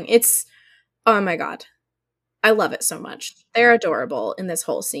cutest thing. Oh my God. I love it so much. They're adorable in this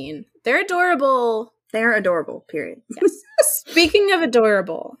whole scene. They're adorable. They're adorable, period. Yes. Speaking of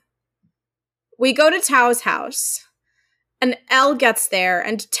adorable, we go to Tao's house and Elle gets there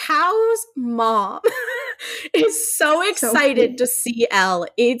and Tao's mom is so excited to see Elle.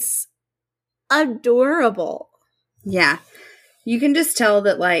 It's adorable. Yeah. You can just tell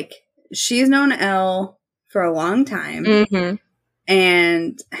that, like, she's known Elle for a long time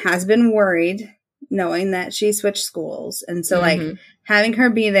and has been worried knowing that she switched schools. And so, like, having her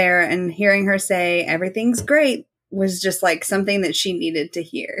be there and hearing her say everything's great was just, like, something that she needed to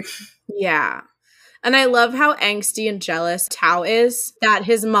hear. Yeah. And I love how angsty and jealous Tao is that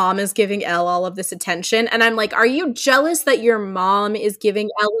his mom is giving Elle all of this attention. And I'm like, are you jealous that your mom is giving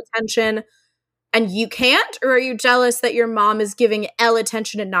Elle attention and you can't? Or are you jealous that your mom is giving Elle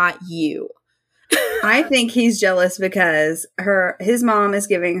attention and not you? I think he's jealous because his mom is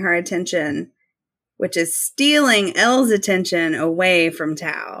giving her attention, which is stealing Elle's attention away from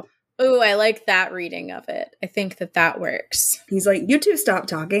Tao. Oh, I like that reading of it. I think that works. He's like, you two stop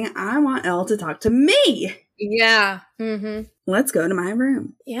talking. I want Elle to talk to me. Yeah. Mm-hmm. Let's go to my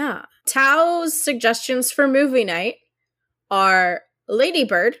room. Yeah. Tao's suggestions for movie night are Lady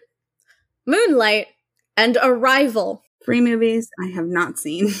Bird, Moonlight, and Arrival. 3 movies I have not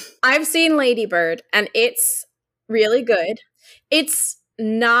seen. I've seen Lady Bird, and it's really good. It's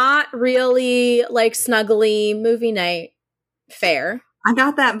not really like snuggly movie night fare. I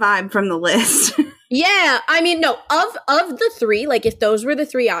got that vibe from the list. Yeah, I mean, no, of the 3, like if those were the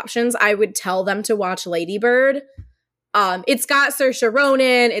 3 options, I would tell them to watch Lady Bird. It's got Saoirse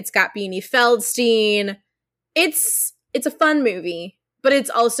Ronan, it's got Beanie Feldstein. It's a fun movie, but it's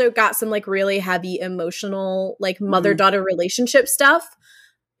also got some like really heavy emotional like mother-daughter relationship stuff.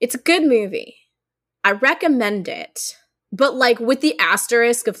 It's a good movie. I recommend it. But like with the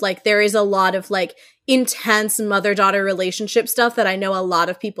asterisk of like there is a lot of like intense mother-daughter relationship stuff that I know a lot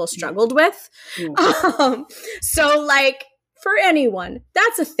of people struggled with. So like for anyone,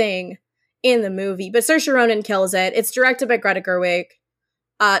 that's a thing in the movie. But Saoirse Ronan kills it. It's directed by Greta Gerwig.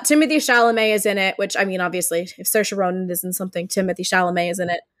 Timothée Chalamet is in it, which I mean obviously if Saoirse Ronan is in something, Timothée Chalamet is in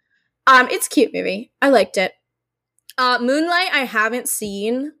it. It's a cute movie. I liked it. Moonlight I haven't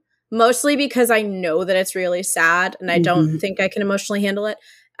seen. Mostly because I know that it's really sad and I don't think I can emotionally handle it.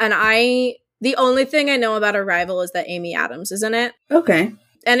 And the only thing I know about Arrival is that Amy Adams is in it. Okay.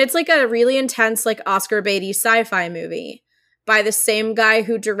 And it's like a really intense, like Oscar baity sci-fi movie by the same guy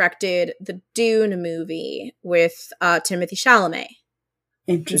who directed the Dune movie with Timothée Chalamet.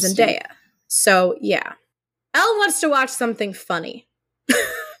 Interesting. Zendaya. So, yeah. Elle wants to watch something funny.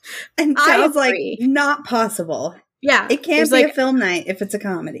 And sounds like not possible. Yeah. It can't be a film night if it's a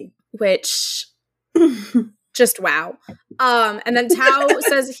comedy. Which, just wow. And then Tao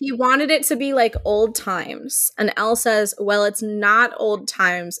says he wanted it to be like old times. And Elle says, well, it's not old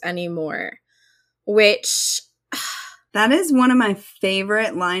times anymore. Which... That is one of my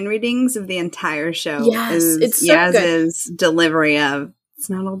favorite line readings of the entire show. Yes, it's so Yaz's good. Delivery of, it's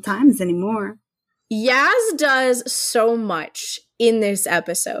not old times anymore. Yaz does so much in this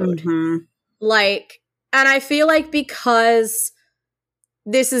episode. Like, and I feel like because...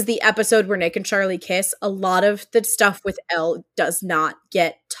 this is the episode where Nick and Charlie kiss. A lot of the stuff with Elle does not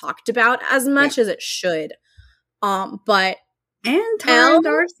get talked about as much as it should. But and Tara and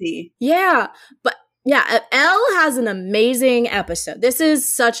Darcy. Yeah. But yeah, Elle has an amazing episode. This is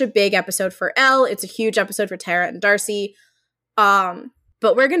such a big episode for Elle. It's a huge episode for Tara and Darcy.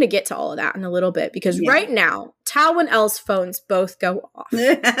 But we're going to get to all of that in a little bit because right now, Tao and Elle's phones both go off.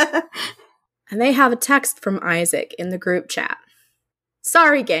 And they have a text from Isaac in the group chat.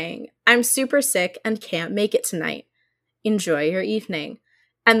 Sorry, gang. I'm super sick and can't make it tonight. Enjoy your evening.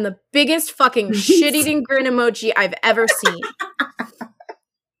 And the biggest fucking shit-eating grin emoji I've ever seen.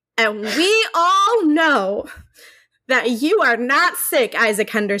 And we all know that you are not sick, Isaac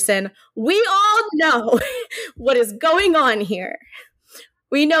Henderson. We all know what is going on here.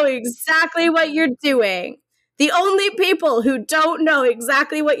 We know exactly what you're doing. The only people who don't know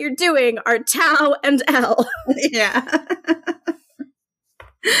exactly what you're doing are Tao and Elle. Yeah.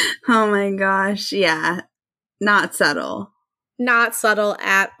 Oh my gosh, yeah. Not subtle. Not subtle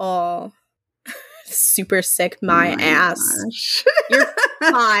at all. Super sick my ass. You're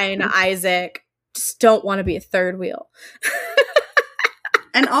fine, Isaac. Just don't want to be a third wheel.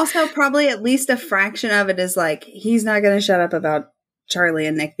 And also probably at least a fraction of it is like, he's not going to shut up about Charlie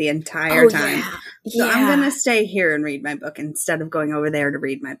and Nick the entire time. Yeah. So I'm going to stay here and read my book instead of going over there to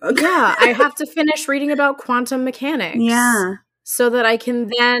read my book. Yeah, I have to finish reading about quantum mechanics. Yeah. So that I can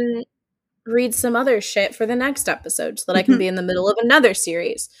then read some other shit for the next episode so that I can be in the middle of another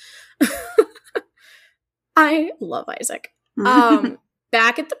series. I love Isaac.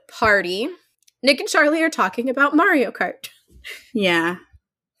 Back at the party, Nick and Charlie are talking about Mario Kart. Yeah.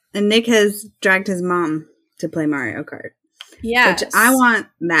 And Nick has dragged his mom to play Mario Kart. Yeah. Which I want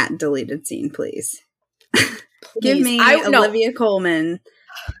that deleted scene, please. Give me Olivia Colman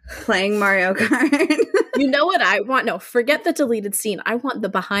playing Mario Kart. You know what I want? No, forget the deleted scene. I want the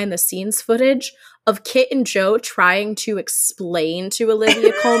behind the scenes footage of Kit and Joe trying to explain to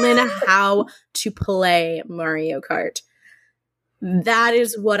Olivia Colman how to play Mario Kart. That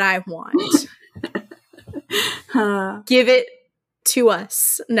is what I want. Give it to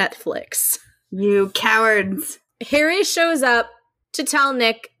us, Netflix. You cowards. Harry shows up to tell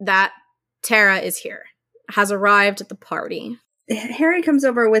Nick that Tara is here, has arrived at the party. Harry comes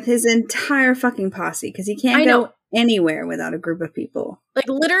over with his entire fucking posse because he can't go anywhere without a group of people. Like,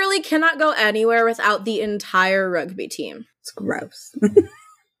 literally cannot go anywhere without the entire rugby team. It's gross.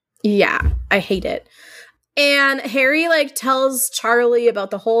 Yeah, I hate it. And Harry, like, tells Charlie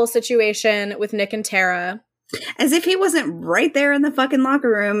about the whole situation with Nick and Tara. As if he wasn't right there in the fucking locker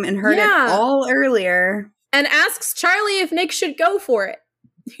room and heard it all earlier. And asks Charlie if Nick should go for it.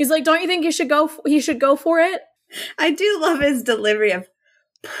 He's like, don't you think he should go for it? I do love his delivery of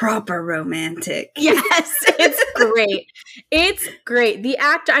proper romantic. Yes, it's great. It's great. The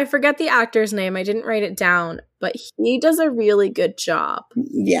actor, I forget the actor's name. I didn't write it down, but he does a really good job.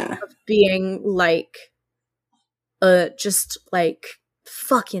 Yeah. Of being like, just like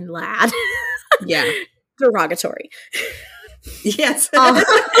fucking lad. Yeah. Derogatory. Yes.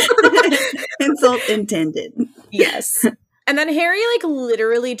 Insult intended. Yes. And then Harry, like,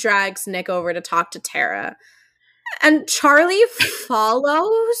 literally drags Nick over to talk to Tara. And Charlie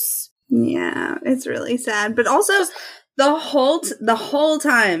follows. Yeah, it's really sad. But also, the whole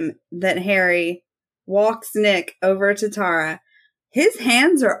time that Harry walks Nick over to Tara, his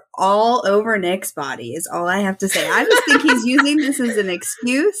hands are all over Nick's body, is all I have to say. I just think he's using this as an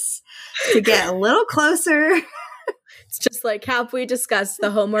excuse to get a little closer. It's just like, have we discussed the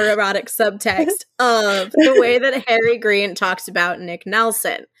homoerotic subtext of the way that Harry Green talks about Nick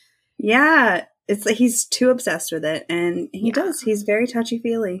Nelson? Yeah, it's like he's too obsessed with it, and he does. He's very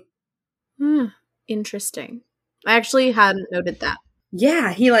touchy-feely. Interesting. I actually hadn't noted that.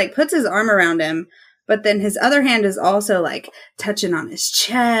 Yeah, he, like, puts his arm around him, but then his other hand is also, like, touching on his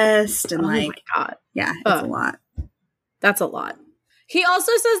chest, and, like... Oh, my God. Yeah, it's a lot. That's a lot. He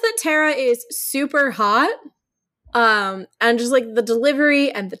also says that Tara is super hot, and just, like, the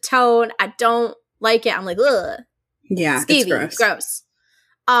delivery and the tone, I don't like it. I'm like, ugh. Yeah, skeevy, it's gross.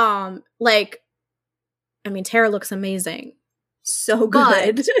 Like, I mean, Tara looks amazing. So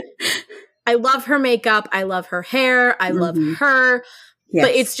good. I love her makeup. I love her hair. I love her. Yes.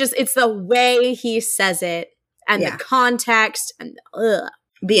 But it's the way he says it and the context and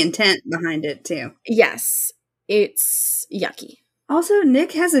the intent behind it too. Yes. It's yucky. Also,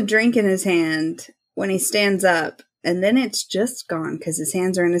 Nick has a drink in his hand when he stands up, and then it's just gone because his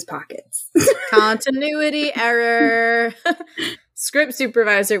hands are in his pockets. Continuity error. Script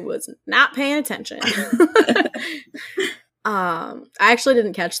supervisor was not paying attention. I actually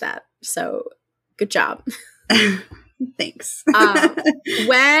didn't catch that, so good job. Thanks.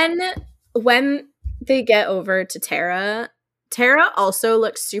 When they get over to Tara also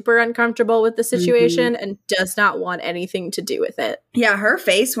looks super uncomfortable with the situation and does not want anything to do with it. Yeah, her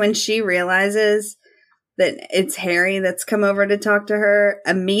face when she realizes that it's Harry that's come over to talk to her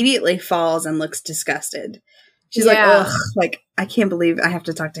immediately falls and looks disgusted. She's like, ugh, like, I can't believe I have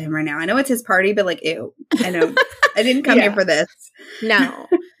to talk to him right now. I know it's his party, but like, ew. I know. I didn't come here for this. No.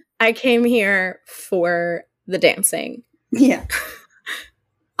 I came here for the dancing. Yeah.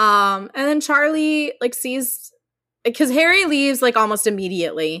 And then Charlie, like, sees... Because Harry leaves, like, almost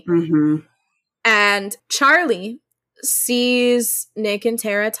immediately. And Charlie sees Nick and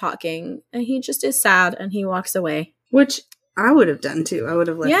Tara talking, and he just is sad, and he walks away. Which I would have done, too. I would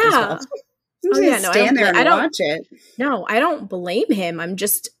have left as well. Stand there and watch it. No, I don't blame him. I'm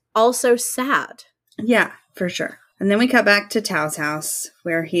just also sad. Yeah, for sure. And then we cut back to Tao's house,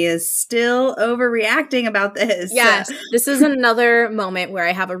 where he is still overreacting about this. Yes, this is another moment where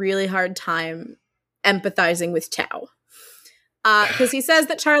I have a really hard time empathizing with Tao. Because he says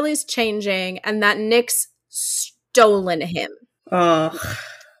that Charlie's changing and that Nick's stolen him. Ugh.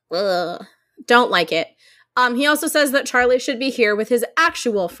 Don't like it. He also says that Charlie should be here with his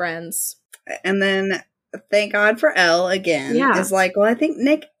actual friends. And then, thank God for Elle again. Yeah. Is like, well, I think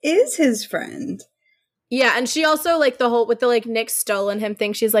Nick is his friend. Yeah, and she also, like, with the, like, Nick stolen him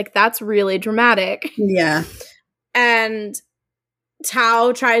thing, she's like, that's really dramatic. Yeah. And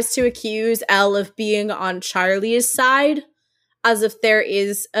Tao tries to accuse Elle of being on Charlie's side, as if there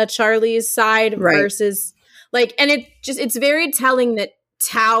is a Charlie's side versus, like, and it's very telling that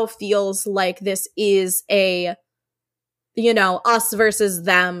Tao feels like this is a, you know, us versus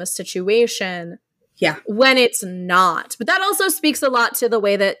them situation. Yeah. When it's not. But that also speaks a lot to the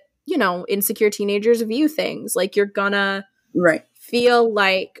way that, you know, insecure teenagers view things. Like, you're gonna feel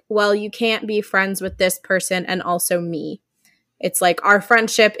like, well, you can't be friends with this person and also me. It's like our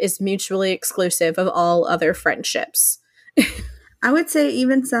friendship is mutually exclusive of all other friendships. I would say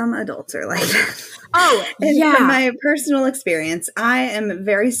even some adults are like that. Oh, and from my personal experience, I am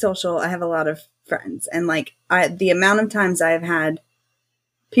very social. I have a lot of friends. And like the amount of times I've had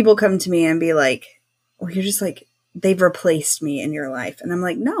people come to me and be like, well, you're just like, they've replaced me in your life. And I'm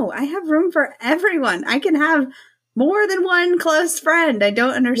like, no, I have room for everyone. I can have more than one close friend. I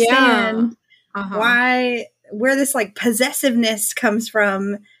don't understand where this like possessiveness comes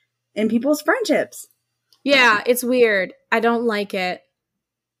from in people's friendships. Yeah, it's weird. I don't like it.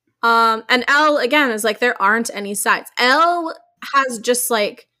 And Elle, again, is like, there aren't any sides. Elle has just,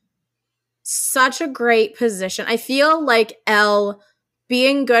 like, such a great position. I feel like Elle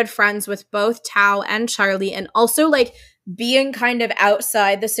being good friends with both Tao and Charlie, and also, like, being kind of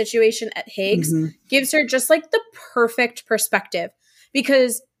outside the situation at Higgs, gives her just, like, the perfect perspective.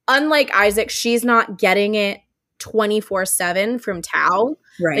 Because unlike Isaac, she's not getting it 24/7 from Tao.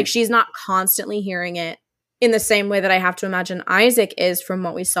 Right. Like, she's not constantly hearing it in the same way that I have to imagine Isaac is from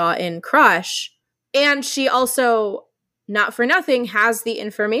what we saw in Crush. And she also, not for nothing, has the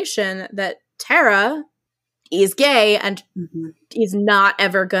information that Tara is gay and is not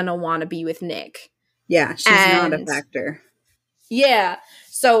ever gonna want to be with Nick. Yeah, she's not a factor. Yeah.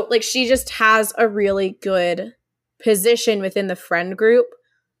 So, like, she just has a really good position within the friend group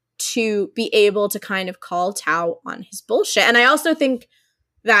to be able to kind of call Tao on his bullshit. And I also think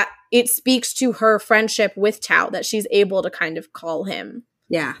that it speaks to her friendship with Tao that she's able to kind of call him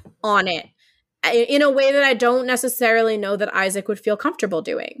on it in a way that I don't necessarily know that Isaac would feel comfortable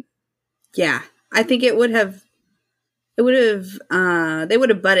doing. Yeah. I think they would have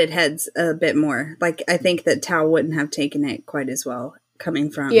butted heads a bit more. Like, I think that Tao wouldn't have taken it quite as well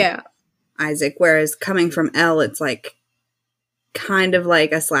coming from Isaac, whereas coming from Elle, it's like kind of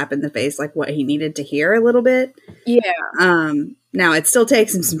like a slap in the face, like what he needed to hear a little bit. Yeah. Now it still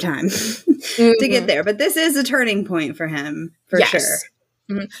takes him some time to get there, but this is a turning point for him for sure.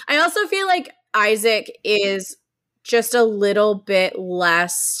 I also feel like Isaac is just a little bit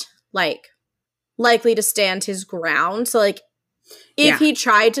less, like, likely to stand his ground. So, like, if he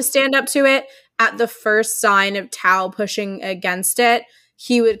tried to stand up to it at the first sign of Tao pushing against it,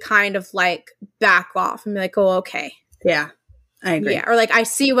 he would kind of, like, back off and be like, oh, okay. Yeah, I agree. Yeah, or like, I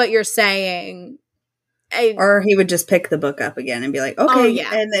see what you're saying. Or he would just pick the book up again and be like, okay,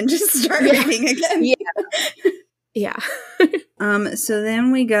 and then just start reading again. Yeah. So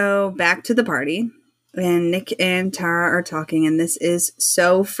then we go back to the party. And Nick and Tara are talking, and this is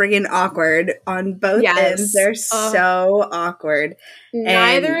so friggin' awkward on both ends. They're so awkward.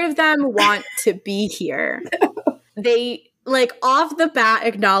 Neither of them want to be here. They, like, off the bat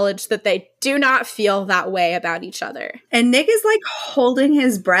acknowledge that they do not feel that way about each other. And Nick is, like, holding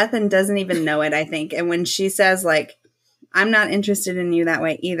his breath and doesn't even know it, I think. And when she says, like, I'm not interested in you that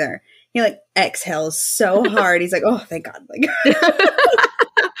way either, he, like, exhales so hard. He's like, oh, thank God. Like,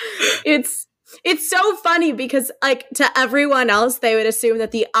 It's so funny because, like, to everyone else, they would assume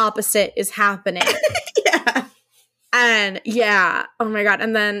that the opposite is happening. And, oh my God.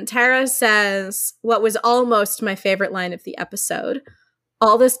 And then Tara says what was almost my favorite line of the episode.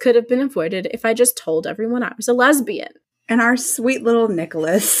 All this could have been avoided if I just told everyone I was a lesbian. And our sweet little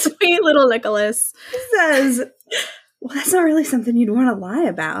Nicholas. Says, well, that's not really something you'd want to lie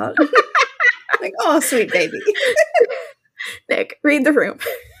about. Like, oh, sweet baby. Nick, read the room.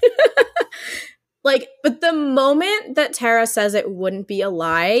 Like, but the moment that Tara says it wouldn't be a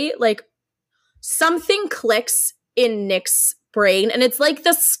lie, like, something clicks in Nick's brain, and it's like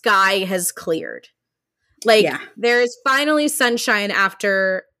the sky has cleared. Like, there is finally sunshine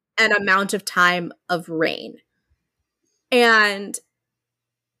after an amount of time of rain. And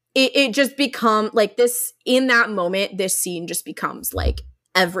it just becomes, like, this, in that moment, this scene just becomes, like,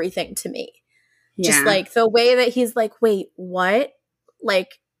 everything to me. Just, like, the way that he's like, wait, what?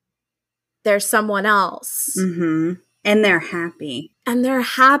 Like, there's someone else. And they're happy. And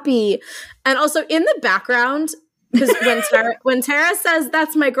also in the background, because when Tara says,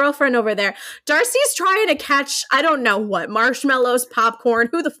 that's my girlfriend over there, Darcy's trying to catch, I don't know what, marshmallows, popcorn,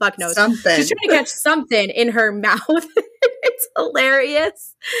 who the fuck knows? Something. She's trying to catch something in her mouth. It's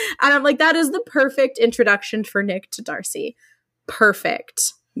hilarious. And I'm like, that is the perfect introduction for Nick to Darcy.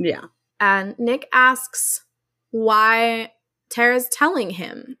 Perfect. Yeah. And Nick asks why Tara's telling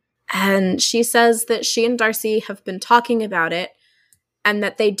him. And she says that she and Darcy have been talking about it and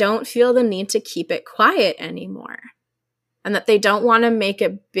that they don't feel the need to keep it quiet anymore. And that they don't want to make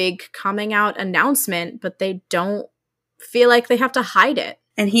a big coming out announcement, but they don't feel like they have to hide it.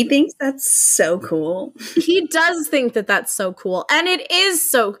 And he thinks that's so cool. He does think that that's so cool. And it is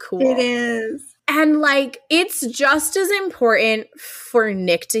so cool. It is. And, like, it's just as important for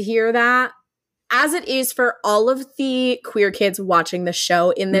Nick to hear that as it is for all of the queer kids watching the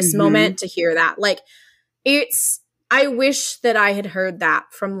show in this moment to hear that. Like, I wish that I had heard that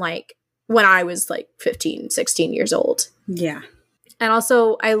from, like, when I was, like, 15, 16 years old. Yeah. And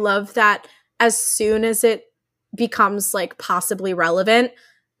also, I love that as soon as it becomes, like, possibly relevant,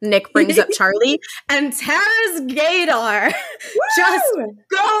 Nick brings up Charlie, and Tara's gaydar just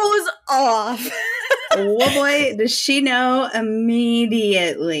goes off. Oh boy, does she know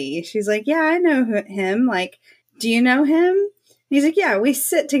immediately. She's like, yeah, I know him. Like, do you know him? He's like, yeah, we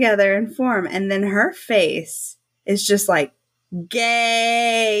sit together and form. And then her face is just like,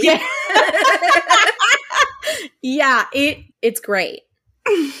 gay. Yeah, yeah it's great.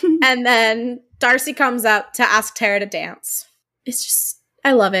 And then Darcy comes up to ask Tara to dance. It's just,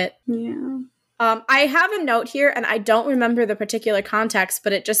 I love it. Yeah. I have a note here, and I don't remember the particular context,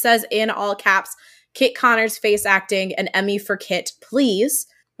 but it just says in all caps, Kit Connors face acting, an Emmy for Kit, please,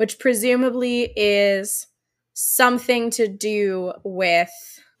 which presumably is something to do with...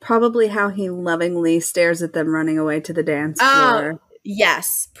 Probably how he lovingly stares at them running away to the dance floor.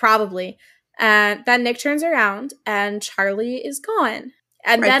 Yes, probably. And then Nick turns around, and Charlie is gone.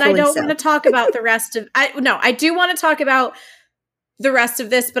 And then I don't want to talk about the rest of... I do want to talk about the rest of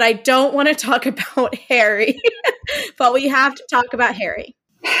this, but I don't want to talk about Harry. But we have to talk about Harry.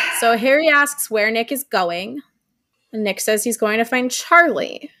 So Harry asks where Nick is going. And Nick says he's going to find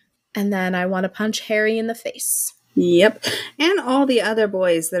Charlie. And then I want to punch Harry in the face. Yep. And all the other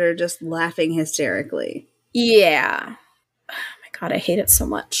boys that are just laughing hysterically. Yeah. Oh my God, I hate it so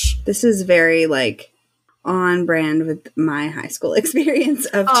much. This is very, like, on brand with my high school experience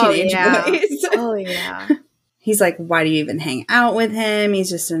of teenage boys. Oh, yeah. He's like, why do you even hang out with him?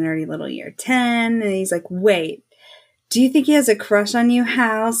 He's just a nerdy little year 10. And he's like, wait, do you think he has a crush on you?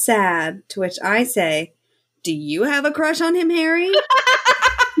 How sad. To which I say, do you have a crush on him, Harry?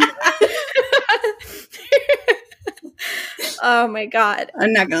 Oh my God.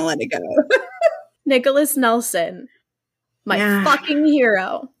 I'm not going to let it go. Nicholas Nelson, my fucking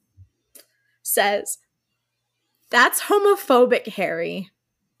hero, says, that's homophobic, Harry.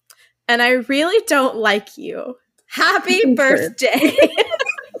 And I really don't like you. Happy birthday.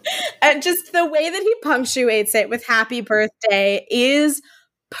 And just the way that he punctuates it with happy birthday is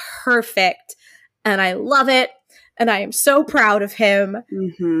perfect. And I love it. And I am so proud of him.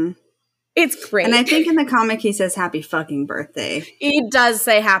 Mm-hmm. It's great. And I think in the comic he says happy fucking birthday. He does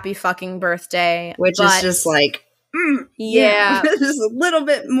say happy fucking birthday. Which is just like, yeah. Just a little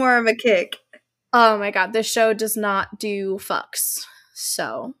bit more of a kick. Oh my God. This show does not do fucks.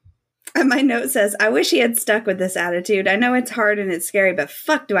 So... And my note says, I wish he had stuck with this attitude. I know it's hard and it's scary, but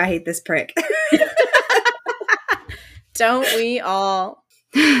fuck do I hate this prick. Don't we all?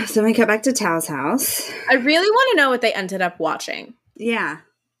 So we cut back to Tao's house. I really want to know what they ended up watching. Yeah.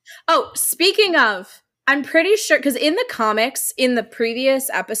 Oh, speaking of, I'm pretty sure, because in the comics, in the previous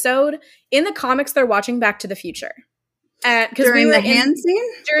episode, in the comics, they're watching Back to the Future. During the hand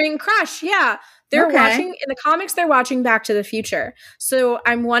scene? During Crush, yeah. They're watching, in the comics, they're watching Back to the Future. So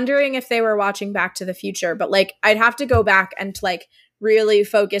I'm wondering if they were watching Back to the Future. But, like, I'd have to go back and, like, really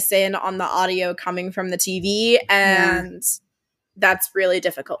focus in on the audio coming from the TV. And that's really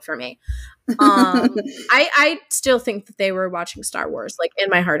difficult for me. I still think that they were watching Star Wars, like, in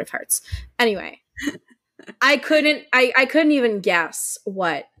my heart of hearts. Anyway, I couldn't even guess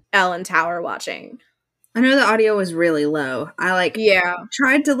what Elle and Tao are watching. I know the audio was really low. I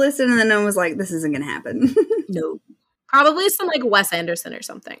tried to listen and then I was like, this isn't going to happen. No. Probably some like Wes Anderson or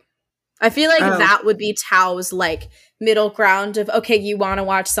something. I feel like that would be Tao's like middle ground of, okay, you want to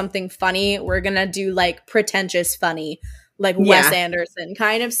watch something funny? We're going to do like pretentious funny, like Wes Anderson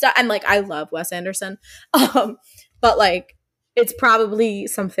kind of stuff. And like, I love Wes Anderson. But like, it's probably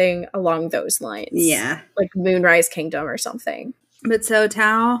something along those lines. Yeah. Like Moonrise Kingdom or something. But so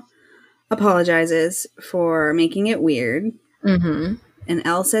Tao apologizes for making it weird. Mm-hmm. And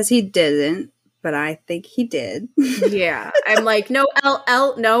Elle says he didn't, but I think he did. Yeah. I'm like, no,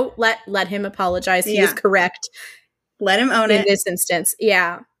 Elle, no, let him apologize. He is correct. Let him own it. In this instance.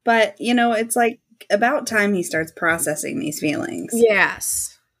 Yeah. But, you know, it's like about time he starts processing these feelings.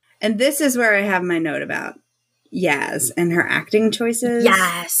 Yes. And this is where I have my note about Yaz and her acting choices.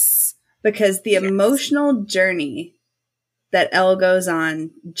 Yes. Because the emotional journey that Elle goes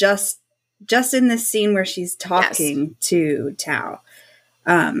on just in this scene where she's talking to Tao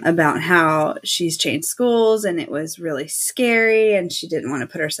about how she's changed schools and it was really scary and she didn't want to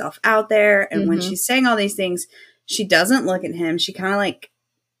put herself out there. And when she's saying all these things, she doesn't look at him. She kind of like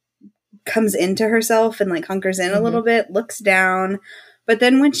comes into herself and like hunkers in a little bit, looks down. But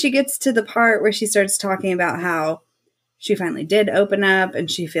then when she gets to the part where she starts talking about how she finally did open up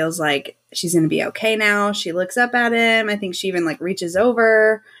and she feels like she's going to be okay now, she looks up at him. I think she even like reaches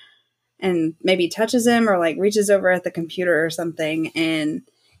over and maybe touches him or like reaches over at the computer or something and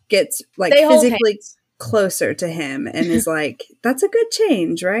gets like physically closer to him and is like, that's a good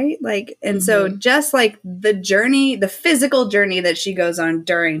change, right? Like, and so just like the journey, the physical journey that she goes on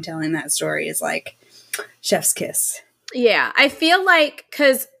during telling that story is like chef's kiss. Yeah. I feel like,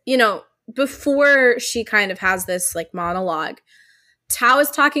 cause you know, before she kind of has this like monologue, Tao is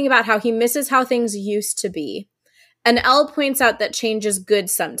talking about how he misses how things used to be. And Elle points out that change is good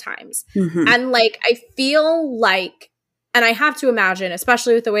sometimes. And like, I feel like, and I have to imagine,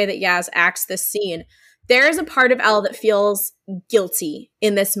 especially with the way that Yaz acts this scene, there is a part of Elle that feels guilty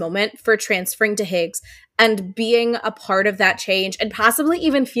in this moment for transferring to Higgs and being a part of that change and possibly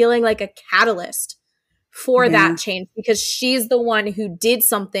even feeling like a catalyst for that change because she's the one who did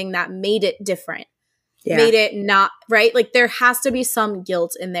something that made it different, made it not, right? Like there has to be some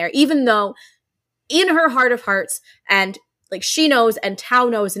guilt in there, even though in her heart of hearts and like she knows and Tao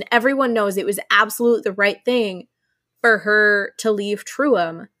knows and everyone knows it was absolutely the right thing for her to leave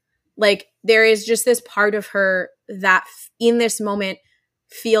Truum. Like there is just this part of her that in this moment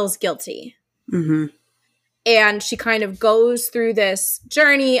feels guilty. And she kind of goes through this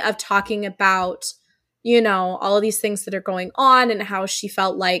journey of talking about, you know, all of these things that are going on and how she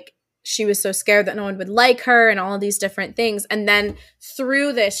felt like she was so scared that no one would like her and all of these different things. And then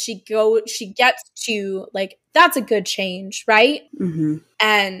through this, she gets to like, that's a good change, right?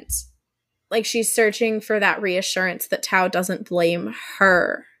 And like, she's searching for that reassurance that Tao doesn't blame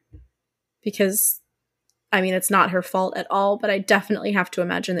her because, I mean, it's not her fault at all, but I definitely have to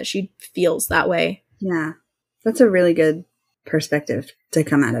imagine that she feels that way. Yeah. That's a really good perspective to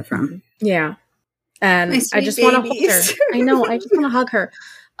come at it from. Yeah. And I just want to hug her. I know. I just want to hug her.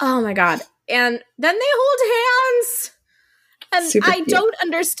 Oh my God. And then they hold hands. And super I cute. Don't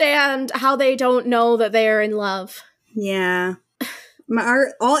understand how they don't know that they are in love. Yeah.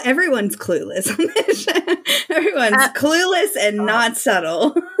 Everyone's clueless on this. Everyone's clueless and not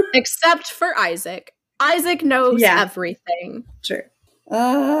subtle. Except for Isaac. Isaac knows everything. Sure.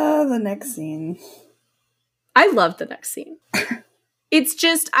 The next scene. I love the next scene. It's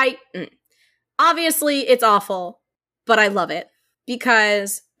just, obviously it's awful, but I love it.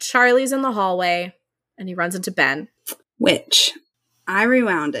 Because Charlie's in the hallway and he runs into Ben. Which, I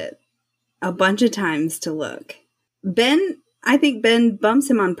rewound it a bunch of times to look. I think Ben bumps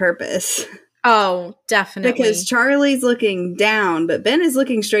him on purpose. Oh, definitely. Because Charlie's looking down, but Ben is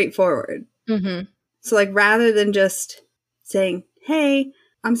looking straight forward. So, like, rather than just saying, hey,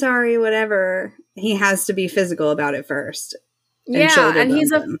 I'm sorry, whatever, he has to be physical about it first. And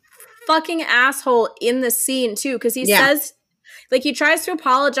he's a fucking asshole in the scene, too, because he says, like, he tries to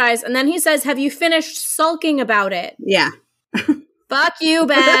apologize, and then he says, have you finished sulking about it? Yeah. Fuck you,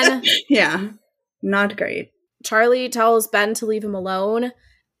 Ben. Yeah. Not great. Charlie tells Ben to leave him alone,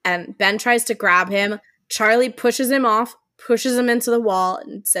 and Ben tries to grab him. Charlie pushes him off, pushes him into the wall,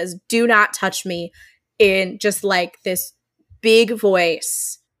 and says, do not touch me, in just, like, this big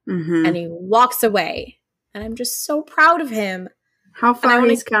voice. And he walks away. And I'm just so proud of him. How far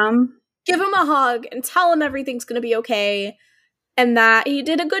he's come. Give him a hug and tell him everything's going to be okay. And that he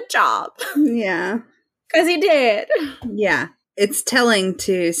did a good job. Yeah. Because he did. Yeah. It's telling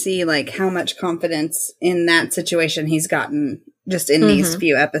to see, like, how much confidence in that situation he's gotten just in these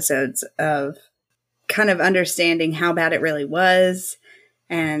few episodes of kind of understanding how bad it really was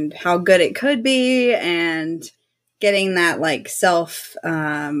and how good it could be and getting that, like, self-worth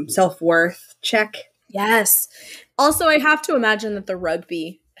check. Yes. Also, I have to imagine that the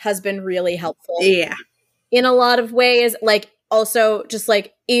rugby has been really helpful. Yeah. In a lot of ways, like, also just,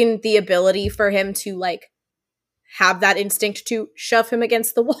 like, in the ability for him to, like, have that instinct to shove him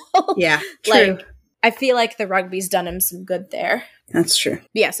against the wall. Yeah, true. Like, I feel like the rugby's done him some good there. That's true.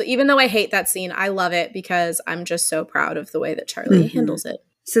 Yeah, so even though I hate that scene, I love it because I'm just so proud of the way that Charlie handles it.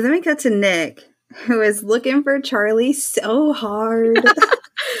 So then we got to Nick, who is looking for Charlie so hard.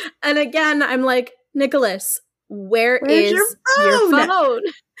 And again, I'm like, Nicholas, where's your phone?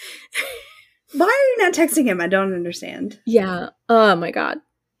 Why are you not texting him? I don't understand. Yeah. Oh my God.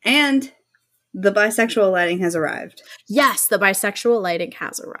 And the bisexual lighting has arrived. Yes, the bisexual lighting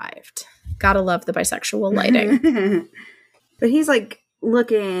has arrived. Gotta love the bisexual lighting. But he's like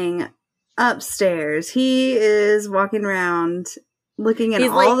looking upstairs. He is walking around looking at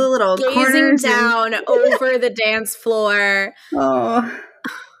all the little corners. Gazing down over the dance floor. Oh,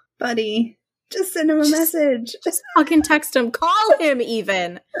 buddy. Just send him a message. Just fucking text him. Call him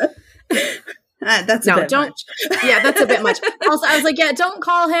even. That's a bit much. Yeah, that's a bit much. Also, I was like, yeah, don't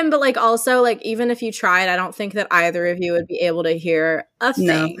call him, but like also like even if you tried, I don't think that either of you would be able to hear a thing.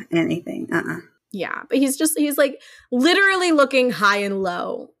 No, anything. Yeah, but he's like literally looking high and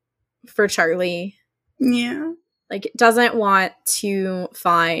low for Charlie. Yeah. Like doesn't want to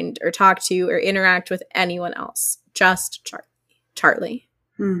find or talk to or interact with anyone else. Just Charlie.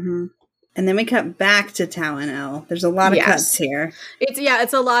 Mm-hmm. And then we cut back to Tao and Elle. There's a lot of cuts here.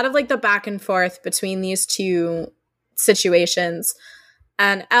 It's a lot of like the back and forth between these two situations.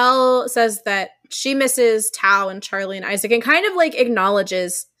 And Elle says that she misses Tao and Charlie and Isaac and kind of like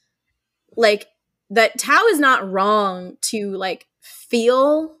acknowledges like that Tao is not wrong to, like,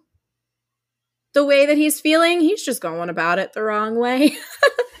 feel the way that he's feeling. He's just going about it the wrong way.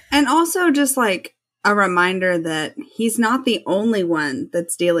 And also just, like, a reminder that he's not the only one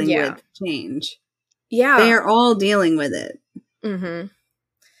that's dealing with change. Yeah. They are all dealing with it. Mm-hmm.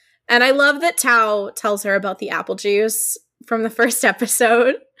 And I love that Tao tells her about the apple juice from the first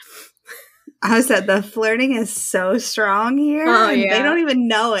episode. I said the flirting is so strong here. Oh, yeah. They don't even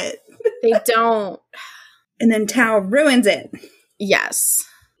know it. They don't. And then Tao ruins it. Yes.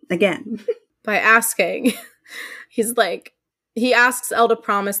 Again. By asking. He's like, he asks Elle to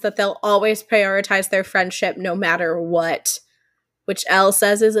promise that they'll always prioritize their friendship no matter what. Which Elle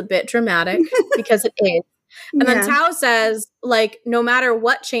says is a bit dramatic because it is. And then Tao says, like, no matter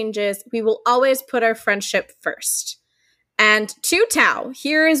what changes, we will always put our friendship first. And to Tao,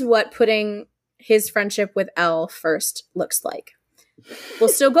 here is what putting his friendship with Elle first looks like. We'll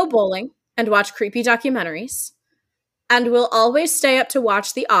still go bowling and watch creepy documentaries. And we'll always stay up to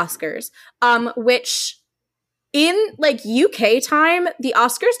watch the Oscars, which in, like, UK time, the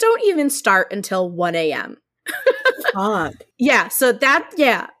Oscars don't even start until 1 a.m. Fuck. Yeah, so that,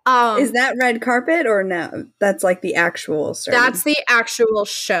 is that red carpet or no? That's like the actual starting. That's the actual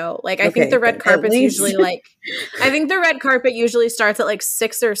show. Like, I think the red carpet's usually like, I think the red carpet usually starts at like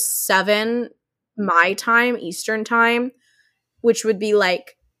 6 or 7 my time, Eastern time, which would be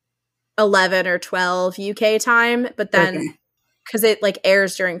like 11 or 12 UK time. But then, because it like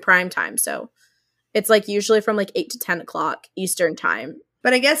airs during prime time, so it's like usually from like 8 to 10 o'clock Eastern time.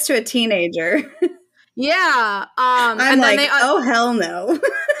 But I guess to a teenager. Yeah. I'm and like, then oh, hell no.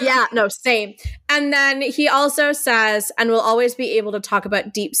 Yeah, no, same. And then he also says, and we'll always be able to talk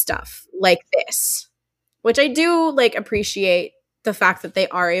about deep stuff like this, which I do, like, appreciate the fact that they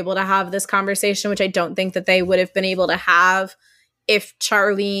are able to have this conversation, which I don't think that they would have been able to have if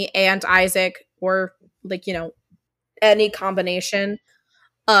Charlie and Isaac were, like, you know, any combination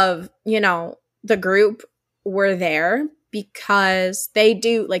of, you know, the group were there, because they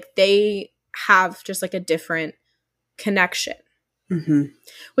do, like, they have just like a different connection,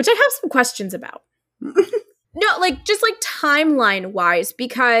 which I have some questions about. No, like, just like timeline wise,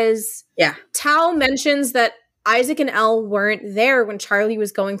 because Tao mentions that Isaac and Elle weren't there when Charlie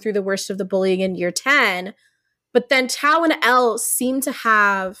was going through the worst of the bullying in year 10, but then Tao and Elle seem to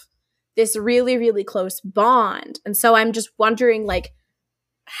have this really, really close bond. And so I'm just wondering, like,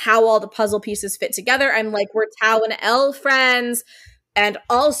 how all the puzzle pieces fit together. I'm like, were Tao and Elle friends? And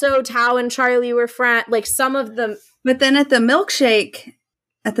also Tao and Charlie were friends. Like, some of them. But then at the milkshake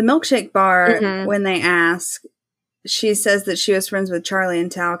bar, when they ask, she says that she was friends with Charlie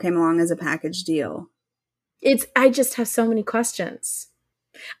and Tao came along as a package deal. I just have so many questions.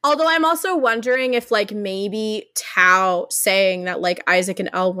 Although I'm also wondering if, like, maybe Tao saying that, like, Isaac and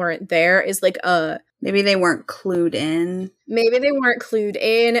Elle weren't there is like maybe they weren't clued in. Maybe they weren't clued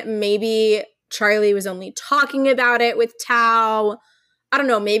in. Maybe Charlie was only talking about it with Tao. I don't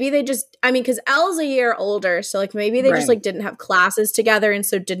know, maybe they just, I mean, because Elle's a year older, so, like, maybe they just, like, didn't have classes together and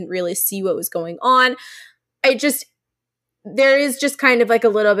so didn't really see what was going on. There is just kind of, like, a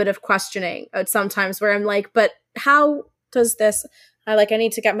little bit of questioning at sometimes where I'm like, but how does this, I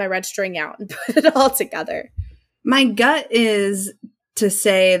need to get my red string out and put it all together. My gut is to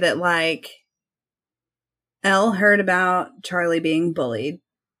say that, like, Elle heard about Charlie being bullied.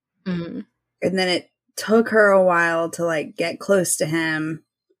 And then it took her a while to, like, get close to him,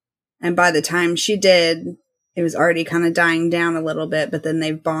 and by the time she did, it was already kind of dying down a little bit, but then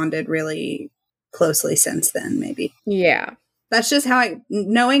they've bonded really closely since then, maybe. Yeah. That's just how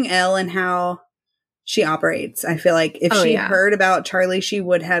knowing Elle and how she operates, I feel like if she heard about Charlie, she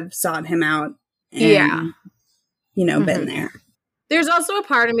would have sought him out and, you know, been there. There's also a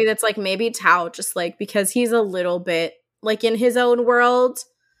part of me that's like, maybe Tao just, like, because he's a little bit, like, in his own world.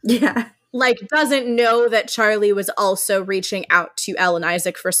 Yeah. Like, doesn't know that Charlie was also reaching out to Elle and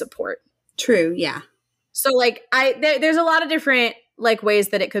Isaac for support. True, yeah. So, like, there's a lot of different, like, ways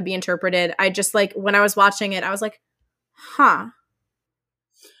that it could be interpreted. I just, like, when I was watching it, I was like, huh.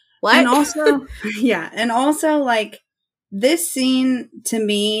 What? And also, and also, like, this scene, to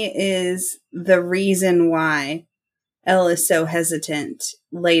me, is the reason why Elle is so hesitant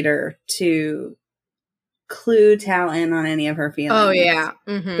later to clue Tao in on any of her feelings. Oh, yeah.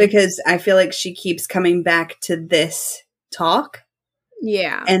 Because I feel like she keeps coming back to this talk.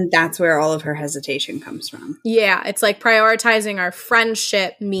 Yeah. And that's where all of her hesitation comes from. Yeah. It's like prioritizing our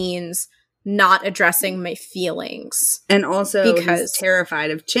friendship means not addressing my feelings. And also he's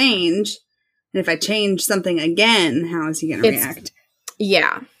terrified of change. And if I change something again, how is he going to react?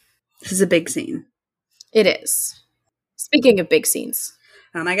 Yeah. This is a big scene. It is. Speaking of big scenes.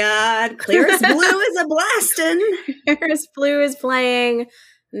 Oh my God. Clearest Blue is a blastin'. Clearest Blue is playing.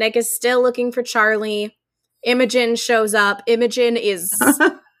 Nick is still looking for Charlie. Imogen shows up. Imogen is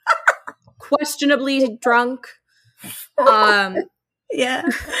questionably drunk. Yeah.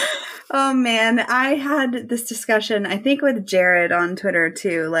 Oh man, I had this discussion, I think with Jared on Twitter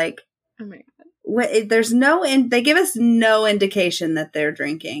too. Like, oh my God. There's they give us no indication that they're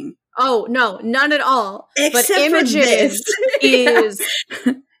drinking. Oh no, none at all. Except but Imogen is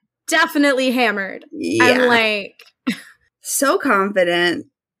definitely hammered. Yeah. And like so confident.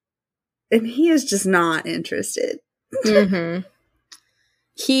 And he is just not interested. Mm-hmm.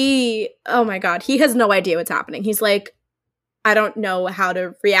 Oh my God, he has no idea what's happening. He's like, I don't know how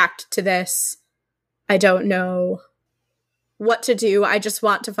to react to this. I don't know what to do. I just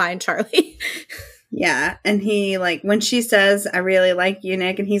want to find Charlie. Yeah. And he, like, when she says, I really like you,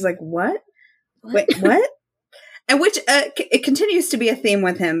 Nick, and he's like, what? Wait, what? And which, it continues to be a theme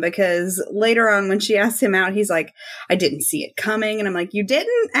with him, because later on when she asks him out, he's like, I didn't see it coming. And I'm like, you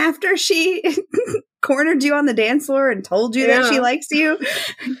didn't after she cornered you on the dance floor and told you that she likes you?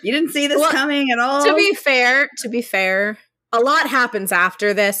 You didn't see this coming at all? To be fair, a lot happens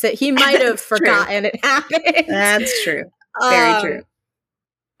after this that he might have forgotten it happened. That's true. Very true.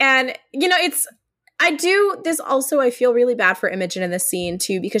 And, I feel really bad for Imogen in this scene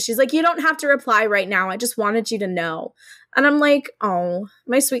too, because she's like, you don't have to reply right now. I just wanted you to know. And I'm like, oh,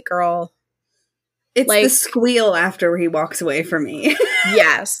 my sweet girl. It's like, the squeal after he walks away from me.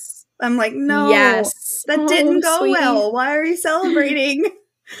 Yes. I'm like, no, yes. That didn't go sweetie. Well. Why are you celebrating?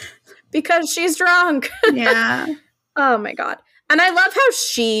 Because she's drunk. Yeah. Oh my God. And I love how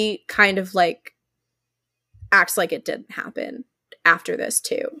she kind of like acts like it didn't happen after this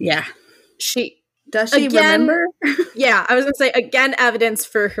too. Yeah. Does she remember? Yeah, I was going to say, again, evidence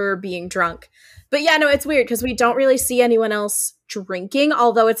for her being drunk. But yeah, no, it's weird because we don't really see anyone else drinking,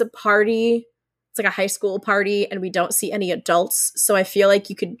 although it's a party. It's like a high school party, and we don't see any adults. So I feel like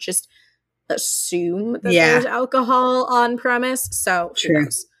you could just assume that there's alcohol on premise. So who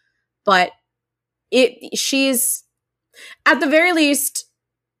knows? But she's, at the very least,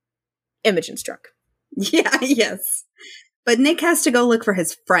 Imogen's drunk. Yeah, yes. But Nick has to go look for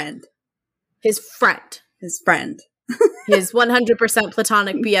his friend. His friend. His 100%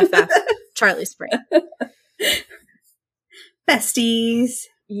 platonic BFF, Charlie Spring. Besties.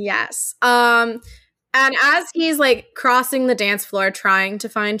 Yes. And as he's like crossing the dance floor trying to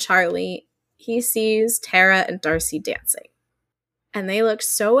find Charlie, he sees Tara and Darcy dancing. And they look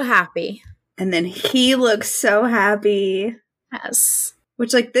so happy. And then he looks so happy. Yes.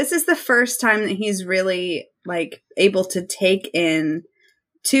 Which, like, this is the first time that he's really, like, able to take in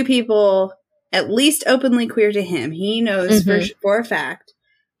two people at least openly queer to him. He knows for a fact.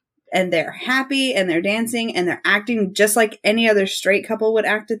 And they're happy, and they're dancing, and they're acting just like any other straight couple would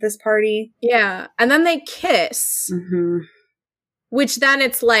act at this party. Yeah. And then they kiss. Mm-hmm. Which then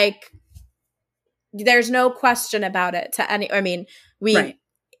it's like, there's no question about it we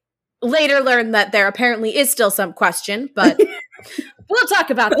later learn that there apparently is still some question, but we'll talk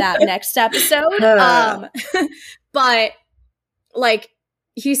about that next episode. But, like,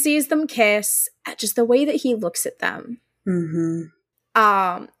 he sees them kiss, just the way that he looks at them. Mm-hmm.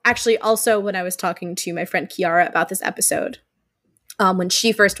 Actually, also, when I was talking to my friend Kiara about this episode, when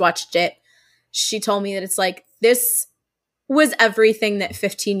she first watched it, she told me that it's like, this was everything that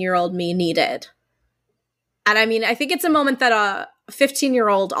 15-year-old me needed. And I mean, I think it's a moment that a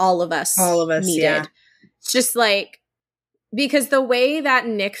 15-year-old, all of us needed. Yeah. It's just like, because the way that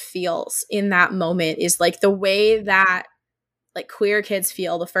Nick feels in that moment is like the way that like queer kids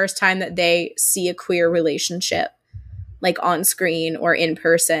feel the first time that they see a queer relationship, like on screen or in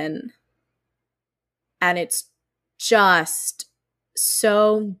person. And it's just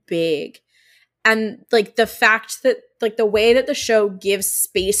so big. And like the fact that like the way that the show gives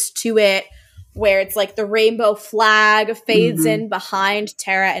space to it, where it's like the rainbow flag fades in behind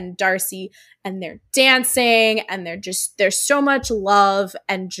Tara and Darcy, and they're dancing, and there's so much love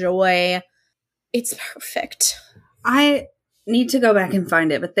and joy. It's perfect. I need to go back and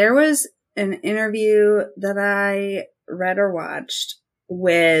find it, but there was an interview that I read or watched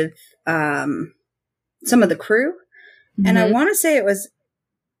with some of the crew, and I want to say it was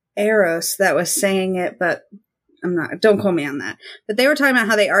Eros that was saying it, but don't quote me on that. But they were talking about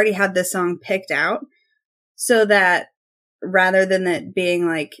how they already had this song picked out, so that rather than it being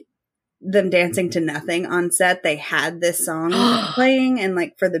like them dancing to nothing on set, they had this song playing and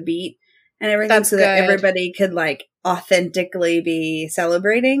like for the beat and everything. That's so good. That everybody could like authentically be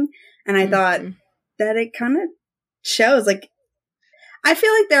celebrating. And I thought that it kind of shows, like, I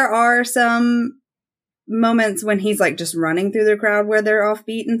feel like there are some moments when he's like just running through the crowd where they're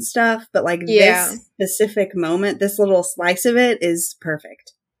offbeat and stuff, but like this specific moment, this little slice of it is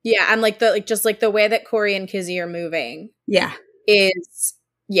perfect. Yeah, and like the way that Corey and Kizzy are moving. Yeah. Is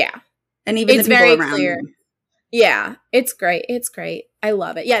and even it's the people very around clear. them. Yeah, it's great. It's great. I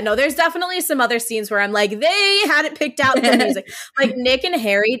love it. Yeah, no, there's definitely some other scenes where I'm like, they hadn't picked out the music. Like Nick and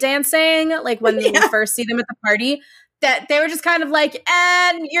Harry dancing, like when we first see them at the party, that they were just kind of like,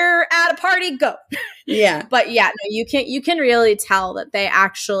 and you're at a party, go. Yeah. But yeah, no, you can really tell that they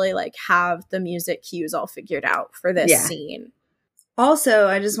actually like have the music cues all figured out for this scene. Also,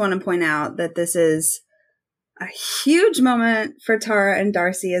 I just want to point out that this is a huge moment for Tara and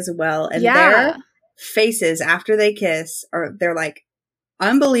Darcy as well. And their faces after they kiss they're like, I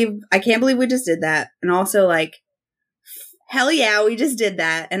can't believe we just did that. And also like, hell yeah, we just did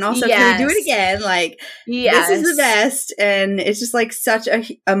that. And also, can we do it again? Like, this is the best. And it's just like such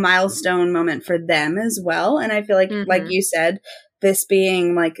a milestone moment for them as well. And I feel like, like you said, this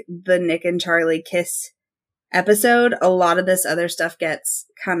being like the Nick and Charlie kiss episode, a lot of this other stuff gets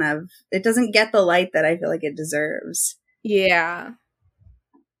it doesn't get the light that I feel like it deserves. Yeah.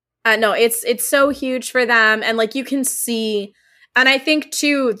 No, it's so huge for them. And like you can see, and I think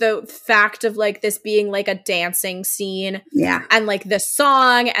too, the fact of like this being like a dancing scene and like the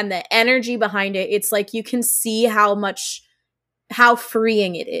song and the energy behind it, it's like you can see how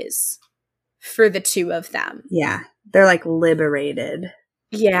freeing it is for the two of them. Yeah. They're like liberated.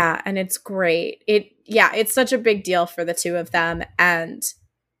 Yeah. And it's great. It's such a big deal for the two of them. And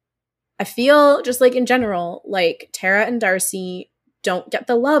I feel just like in general, like Tara and Darcy don't get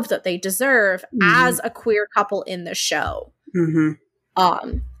the love that they deserve as a queer couple in the show. And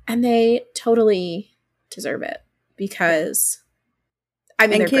they totally deserve it because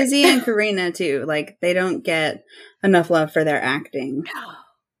and Kizzy and Karina too, like they don't get enough love for their acting.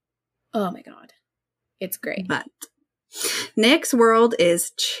 Oh my God. It's great. But Nick's world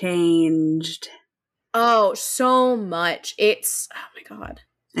is changed. Oh, so much. Oh my God.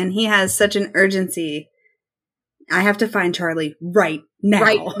 And he has such an urgency. I have to find Charlie right now.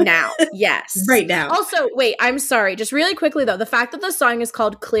 Right now. Yes. Right now. Also, wait, I'm sorry. Just really quickly though, the fact that the song is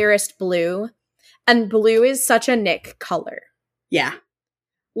called Clearest Blue and blue is such a Nick color. Yeah.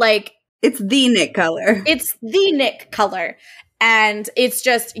 Like it's the Nick color. It's the Nick color. And it's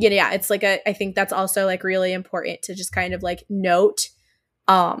just, it's like I think that's also like really important to just kind of like note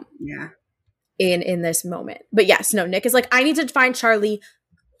in this moment. But yes, no, Nick is like, I need to find Charlie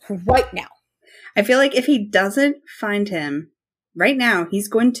right now. I feel like if he doesn't find him right now, he's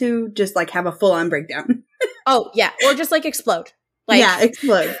going to just like have a full on breakdown. Oh yeah. Or just like explode. Like,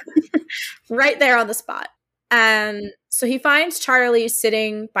 explode. Right there on the spot. And so he finds Charlie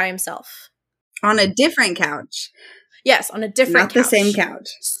sitting by himself. On a different couch. Yes, on a different couch. Not the same couch.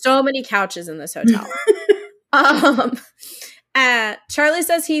 So many couches in this hotel. Charlie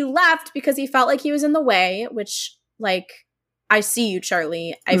says he left because he felt like he was in the way, which, like, I see you,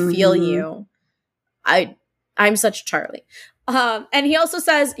 Charlie. I feel you. I'm such Charlie. And he also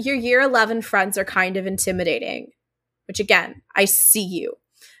says, your year 11 friends are kind of intimidating, which, again, I see you.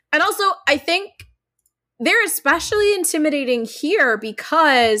 And also, I think they're especially intimidating here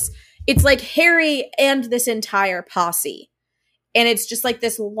because it's like Harry and this entire posse. And it's just like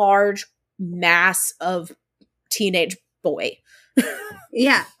this large mass of teenage boy.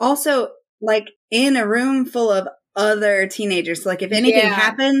 Yeah. Also, like in a room full of other teenagers. So, like if anything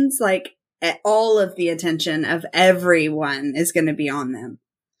happens, like all of the attention of everyone is going to be on them.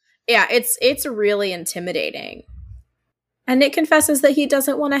 Yeah, it's really intimidating. And Nick confesses that he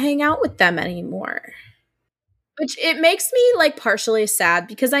doesn't want to hang out with them anymore. Which it makes me like partially sad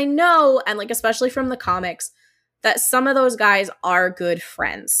because I know, and like especially from the comics, that some of those guys are good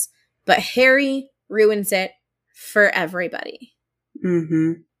friends. But Harry ruins it for everybody.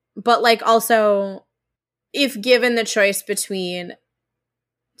 But like also, if given the choice between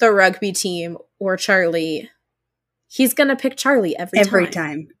the rugby team or Charlie, he's going to pick Charlie every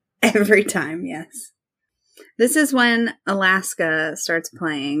time. Every time, yes. This is when Alaska starts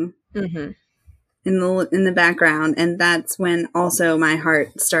playing. In the background, and that's when also my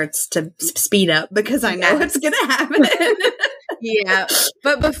heart starts to speed up because I know what's gonna happen. Yeah,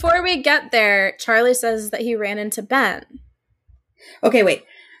 but before we get there, Charlie says that he ran into Ben. Okay, wait.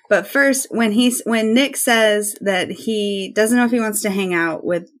 But first, when Nick says that he doesn't know if he wants to hang out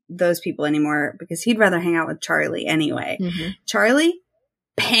with those people anymore because he'd rather hang out with Charlie anyway, Charlie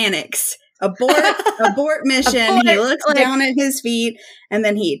panics. Abort mission. He looks down at his feet and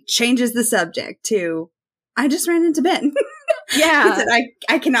then he changes the subject to, I just ran into Ben. Yeah. He said,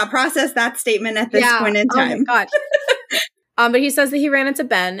 I cannot process that statement at this point in time. Oh my God. But he says that he ran into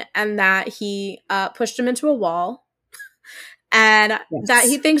Ben and that he pushed him into a wall. And that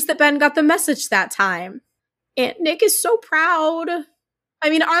he thinks that Ben got the message that time. And Nick is so proud. I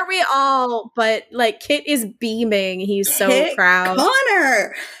mean, aren't we all? But, like, Kit is beaming. He's so proud.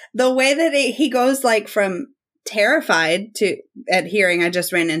 Connor! The way that he goes, like, from terrified at hearing I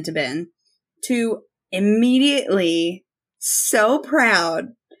just ran into Ben to immediately so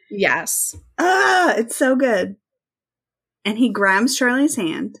proud. Yes. It's so good. And he grabs Charlie's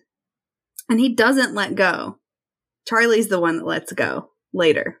hand. And he doesn't let go. Charlie's the one that lets go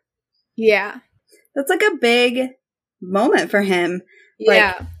later. Yeah. That's like a big moment for him.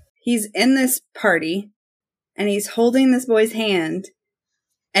 Yeah. Like, he's in this party and he's holding this boy's hand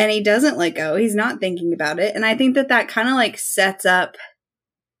and he doesn't let go. He's not thinking about it. And I think that kind of like sets up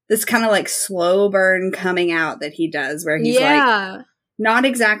this kind of like slow burn coming out that he does where he's like not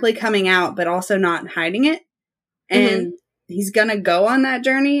exactly coming out, but also not hiding it. And he's going to go on that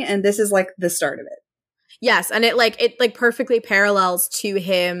journey. And this is like the start of it. Yes, and it perfectly parallels to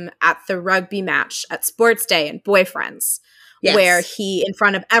him at the rugby match at Sports Day and Boyfriends, where he, in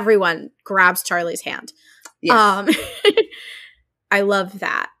front of everyone, grabs Charlie's hand. Yes. I love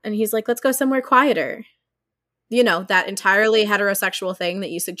that. And he's like, let's go somewhere quieter. You know, that entirely heterosexual thing that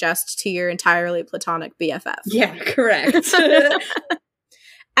you suggest to your entirely platonic BFF. Yeah, correct.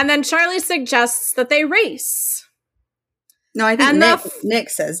 And then Charlie suggests that they race. No, I think Nick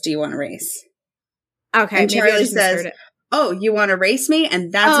says, do you want to race? Okay. And Charlie says, oh, you want to race me?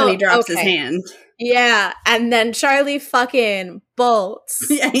 And that's when he drops his hand. Yeah. And then Charlie fucking bolts.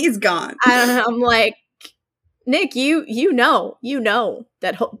 Yeah, he's gone. And I'm like, Nick, you know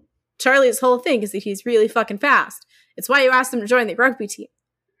that Charlie's whole thing is that he's really fucking fast. It's why you asked him to join the rugby team.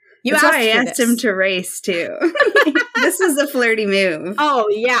 That's why I asked him to race, too. This is a flirty move. Oh,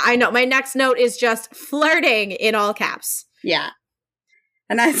 yeah, I know. My next note is just flirting in all caps. Yeah.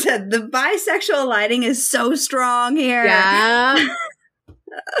 And I said, the bisexual lighting is so strong here. Yeah.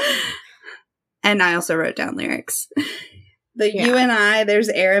 And I also wrote down lyrics. The you and I, there's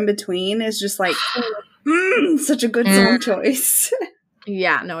air in between is just like, such a good song choice.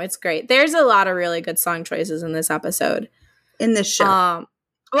 Yeah, no, it's great. There's a lot of really good song choices in this episode. In this show.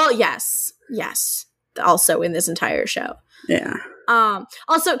 Well, yes. Also in this entire show. Yeah.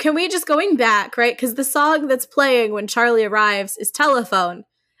 Also, can we just going back, right? Because the song that's playing when Charlie arrives is Telephone.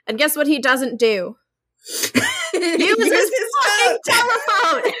 And guess what he doesn't do? Use his fucking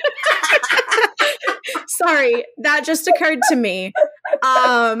telephone. Sorry, that just occurred to me.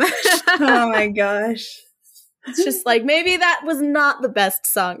 Oh my gosh. It's just like, maybe that was not the best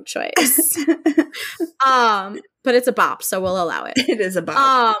song choice. But it's a bop, so we'll allow it. It is a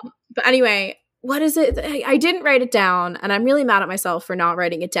bop. But anyway, what is it? I didn't write it down, and I'm really mad at myself for not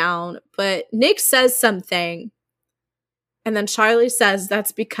writing it down. But Nick says something, and then Charlie says,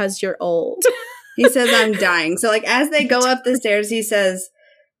 that's because you're old. He says, I'm dying. So, like, as they go up the stairs, he says,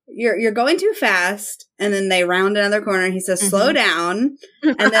 you're going too fast. And then they round another corner. He says, slow down.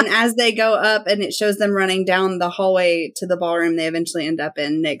 And then as they go up and it shows them running down the hallway to the ballroom they eventually end up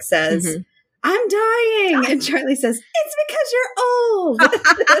in, Nick says, I'm dying. And Charlie says, it's because you're old.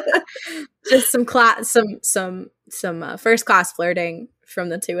 Just some first class flirting from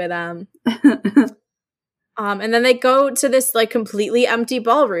the two of them. And then they go to this like completely empty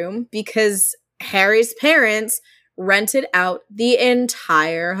ballroom because Harry's parents rented out the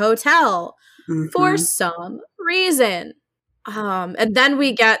entire hotel for some reason. And then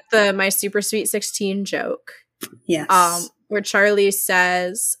we get the My Super Sweet 16 joke. Yes. Where Charlie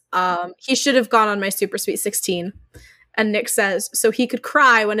says, he should have gone on My Super Sweet 16. And Nick says, so he could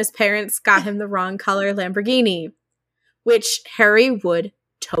cry when his parents got him the wrong color Lamborghini. Which Harry would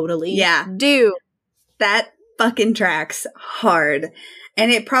totally do. That fucking tracks hard.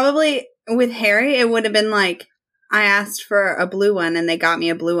 And it probably, with Harry, it would have been like, I asked for a blue one and they got me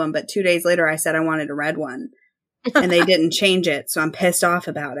a blue one, but 2 days later I said I wanted a red one. And they didn't change it, so I'm pissed off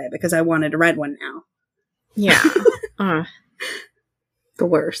about it because I wanted a red one now. Yeah. The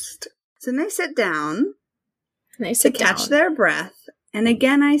worst. So they sit down to catch their breath. And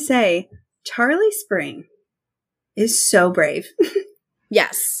again I say, Charlie Spring is so brave.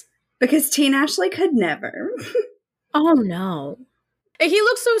 Yes. Because Teen Ashley could never. Oh no. He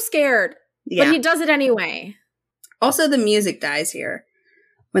looks so scared. Yeah. But he does it anyway. Also, the music dies here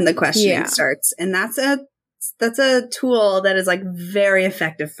when the questioning starts. And that's a tool that is like very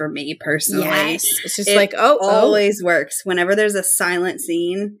effective for me personally. Yes. It's just it always works. Whenever there's a silent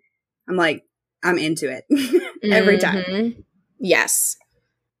scene, I'm like, I'm into it. Every time. Yes.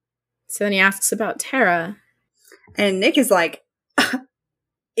 So then he asks about Tara. And Nick is like,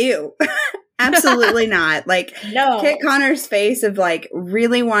 ew. Absolutely not. Like, no. Kit Connor's face of like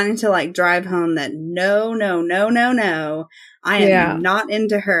really wanting to like drive home that no, I am not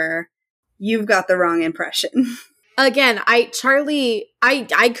into her. You've got the wrong impression. Again, Charlie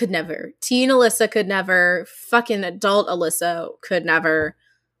could never. Teen Alyssa could never. Fucking adult Alyssa could never.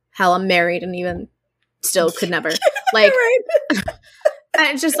 Hell, I'm married and even still could never. Like, and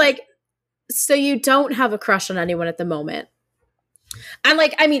it's just like, so you don't have a crush on anyone at the moment. And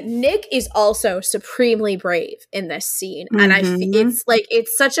like, I mean, Nick is also supremely brave in this scene. And it's like,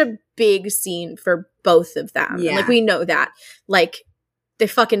 it's such a big scene for both of them. Yeah. And like, we know that. Like, they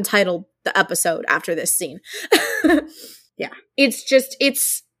fucking titled the episode after this scene. Yeah. It's just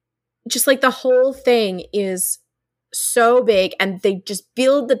like the whole thing is so big and they just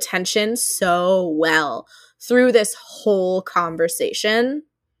build the tension so well through this whole conversation.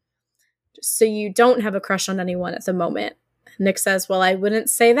 So you don't have a crush on anyone at the moment. Nick says, well, I wouldn't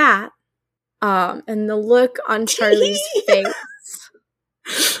say that. And the look on Charlie's face.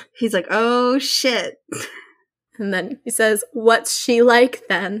 He's like, oh, shit. And then he says, what's she like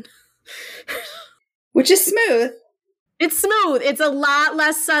then? Which is smooth. It's smooth. It's a lot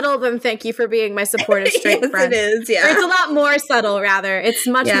less subtle than thank you for being my supportive straight friend. It is, yeah. Or it's a lot more subtle, rather. It's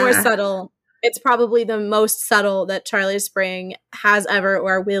much more subtle. It's probably the most subtle that Charlie Spring has ever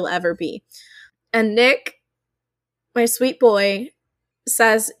or will ever be. And Nick, my sweet boy,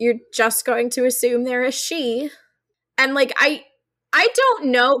 says, you're just going to assume they're a she. And like, I don't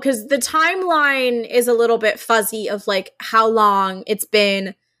know, because the timeline is a little bit fuzzy of like how long it's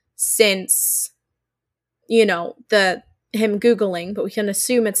been since, you know, him Googling, but we can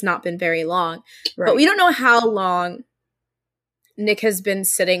assume it's not been very long. Right. But we don't know how long Nick has been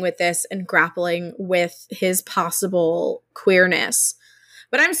sitting with this and grappling with his possible queerness.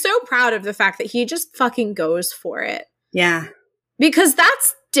 But I'm so proud of the fact that he just fucking goes for it. Yeah. Because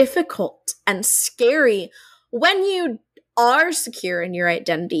that's difficult and scary when you are secure in your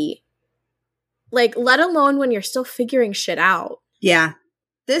identity. Like, let alone when you're still figuring shit out. Yeah.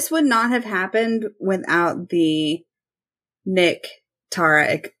 This would not have happened without the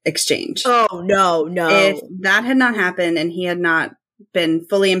Nick-Tara exchange. Oh, no. If that had not happened and he had not been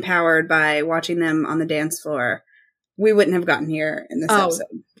fully empowered by watching them on the dance floor, we wouldn't have gotten here in this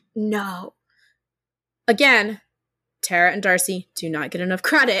episode. No. Again, Tara and Darcy do not get enough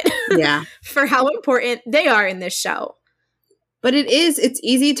credit for how important they are in this show. But it's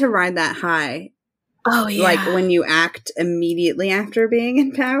easy to ride that high. Oh, yeah. Like when you act immediately after being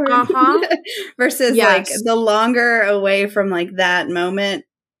empowered. Versus like the longer away from like that moment,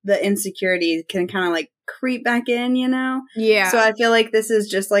 the insecurity can kind of like creep back in, you know? Yeah. So I feel like this is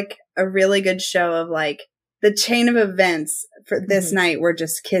just like a really good show of like the chain of events for this night were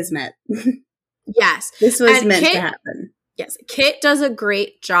just kismet. Yes. This was meant to happen. Yes. Kit does a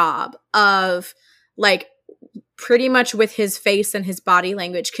great job of like pretty much with his face and his body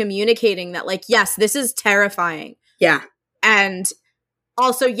language communicating that like, yes, this is terrifying. Yeah. And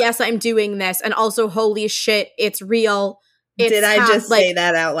also, yes, I'm doing this. And also, holy shit, it's real. Did I just say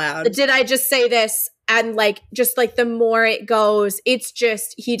that out loud? Did I just say this? And like, just like the more it goes, it's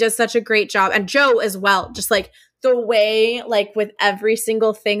just, he does such a great job. And Joe as well. Just like the way, like with every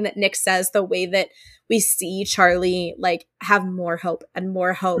single thing that Nick says, the way that we see Charlie like have more hope and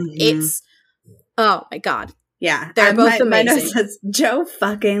more hope. It's, oh my God. Yeah. They're both amazing. My note says, Joe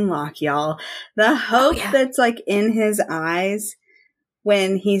fucking Locke, y'all. The hope that's like in his eyes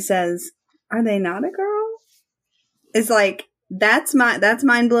when he says, are they not a girl? Is like, that's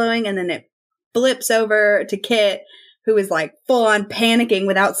mind blowing. And then it flips over to Kit, who is like full on panicking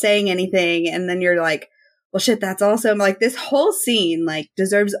without saying anything. And then you're like, well, shit, that's awesome. Like this whole scene like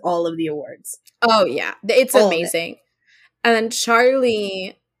deserves all of the awards. Oh yeah. It's all amazing. And then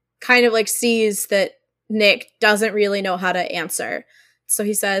Charlie kind of like sees that Nick doesn't really know how to answer. So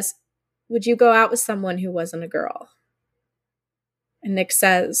he says, would you go out with someone who wasn't a girl? And Nick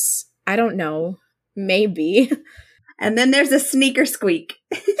says, I don't know. Maybe. And then there's a sneaker squeak.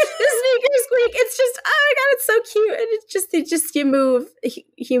 The sneaker squeak. It's just, oh my God, it's so cute. And it just you move.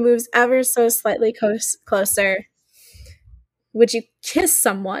 He moves ever so slightly closer. Would you kiss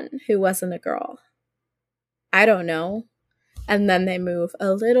someone who wasn't a girl? I don't know. And then they move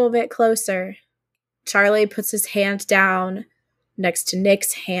a little bit closer. Charlie puts his hand down next to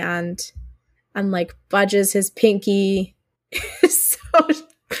Nick's hand and like budges his pinky. So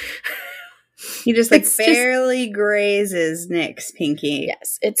he just like barely grazes Nick's pinky.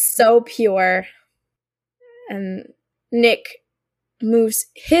 Yes, it's so pure. And Nick moves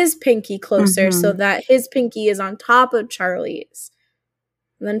his pinky closer so that his pinky is on top of Charlie's.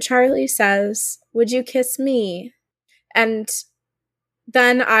 And then Charlie says, would you kiss me? And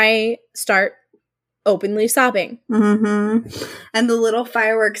then I start openly sobbing. Mm-hmm. And the little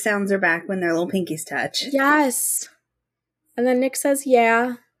firework sounds are back when their little pinkies touch. Yes. And then Nick says,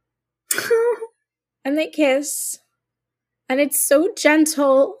 yeah. And they kiss. And it's so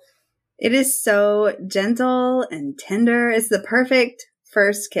gentle. It is so gentle and tender. It's the perfect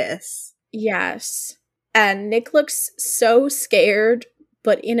first kiss. Yes. And Nick looks so scared,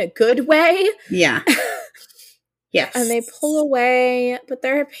 but in a good way. Yeah. Yes. And they pull away, but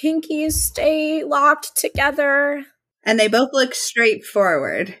their pinkies stay locked together. And they both look straight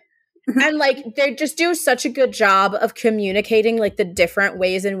forward. And, like, they just do such a good job of communicating, like, the different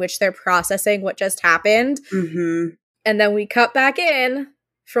ways in which they're processing what just happened. Mm-hmm. And then we cut back in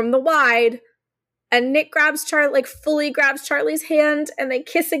from the wide, and Nick grabs Charlie, like, fully grabs Charlie's hand, and they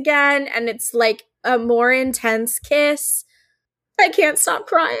kiss again, and it's, like, a more intense kiss. I can't stop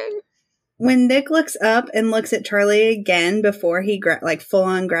crying. When Nick looks up and looks at Charlie again before he full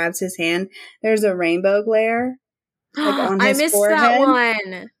on grabs his hand, there's a rainbow glare like on his I missed forehead. that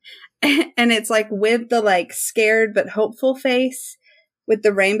one. And it's like with the like scared but hopeful face with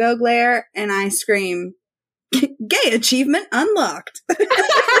the rainbow glare, and I scream, "Gay achievement unlocked."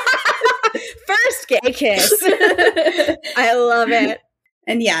 First gay kiss. I love it.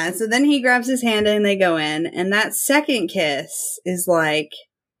 And yeah, so then he grabs his hand and they go in, and that second kiss is like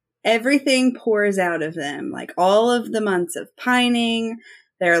everything pours out of them, like all of the months of pining,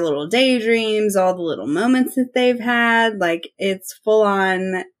 their little daydreams, all the little moments that they've had, like it's full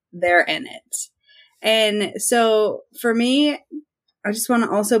on, they're in it. And so for me, I just want to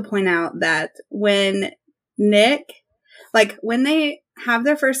also point out that when Nick, like when they have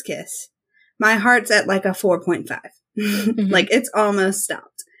their first kiss, my heart's at like a 4.5. Mm-hmm. Like it's almost stopped.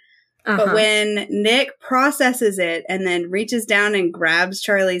 Uh-huh. But when Nick processes it and then reaches down and grabs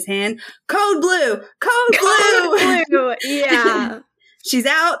Charlie's hand, code blue, code blue. Yeah. She's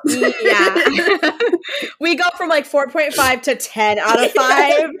out. Yeah. We go from like 4.5 to 10 out of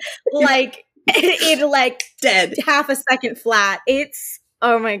 5. Like it like dead. Half a second flat. It's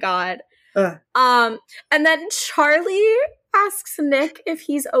oh my God. Ugh. And then Charlie asks Nick if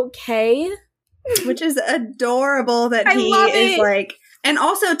he's okay. Which is adorable that he is like, and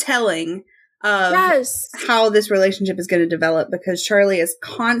also telling of how this relationship is going to develop, because Charlie is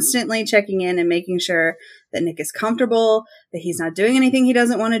constantly checking in and making sure that Nick is comfortable, that he's not doing anything he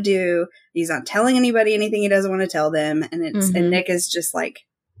doesn't want to do, he's not telling anybody anything he doesn't want to tell them, and it's and Nick is just like,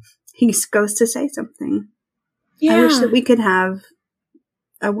 he goes to say something. Yeah. I wish that we could have.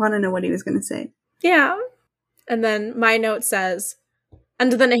 I want to know what he was going to say. Yeah. And then my note says,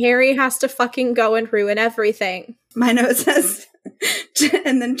 and then Harry has to fucking go and ruin everything. My note says,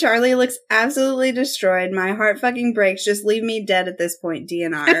 and then Charlie looks absolutely destroyed. My heart fucking breaks. Just leave me dead at this point,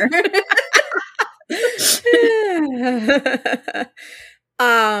 DNR.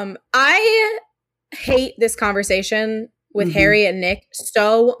 I hate this conversation with Harry and Nick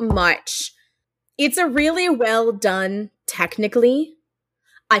so much. It's a really well done technically.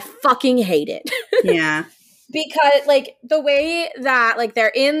 I fucking hate it. Yeah. Because, like, the way that, like,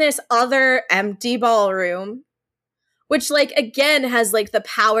 they're in this other empty ballroom, which, like, again, has, like, the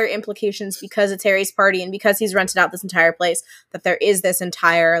power implications because it's Harry's party and because he's rented out this entire place, that there is this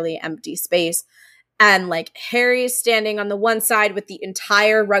entirely empty space. And, like, Harry's standing on the one side with the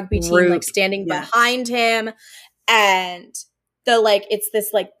entire rugby team, like, standing behind him. And the, like, it's this,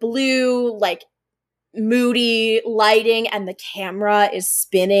 like, blue, like, moody lighting, and the camera is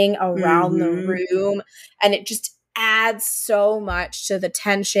spinning around the room, and it just adds so much to the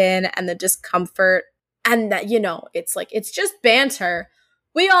tension and the discomfort, and that, you know, it's like, it's just banter.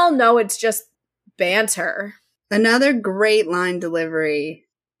 We all know it's just banter. Another great line delivery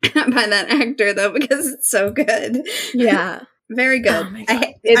by that actor, though, because it's so good. Yeah. Very good. Oh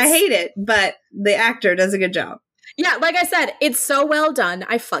I hate it, but the actor does a good job. Yeah, like I said, it's so well done.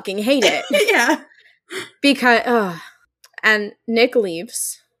 I fucking hate it. Yeah. Because, and Nick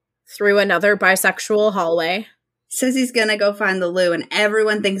leaves through another bisexual hallway. Says he's gonna go find the loo, and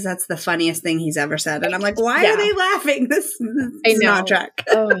everyone thinks that's the funniest thing he's ever said. And I'm like, why are they laughing? This is not track.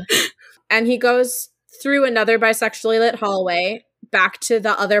 And he goes through another bisexually lit hallway back to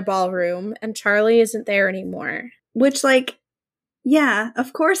the other ballroom, and Charlie isn't there anymore. Which, like, yeah,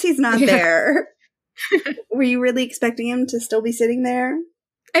 of course he's not there. Were you really expecting him to still be sitting there?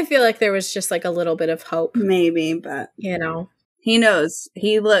 I feel like there was just like a little bit of hope. Maybe, but you know. He knows.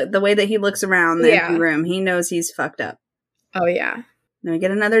 The way that he looks around the empty room, he knows he's fucked up. Oh yeah. Then we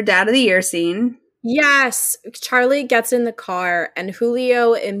get another Dad of the Year scene. Yes. Charlie gets in the car and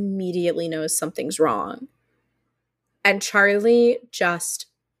Julio immediately knows something's wrong. And Charlie just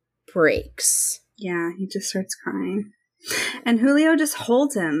breaks. Yeah, he just starts crying. And Julio just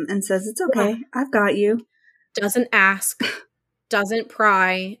holds him and says, it's okay. I've got you. Doesn't ask, doesn't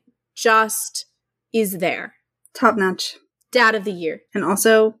pry, just is there. Top notch. Dad of the year. And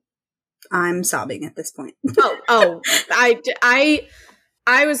also, I'm sobbing at this point.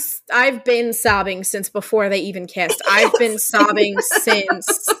 I've been sobbing since before they even kissed. I've been sobbing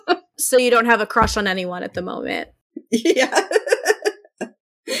since So You Don't Have a Crush on Anyone at the moment. Yeah.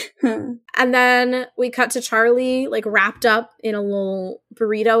 And then we cut to Charlie, like, wrapped up in a little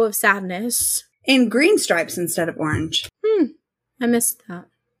burrito of sadness. In green stripes instead of orange. I missed that.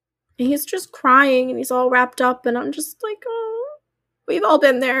 And he's just crying, and he's all wrapped up, and I'm just like, oh, we've all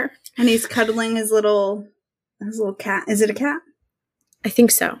been there. And he's cuddling his little cat. Is it a cat? I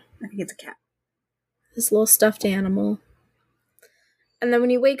think so. I think it's a cat. This little stuffed animal. And then when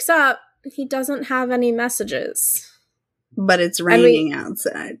he wakes up, he doesn't have any messages. But it's raining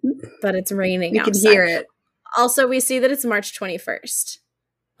outside. But it's raining outside. You can hear it. Also, we see that it's March 21st.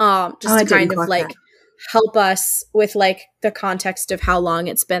 Just to kind of, like, help us with, like, the context of how long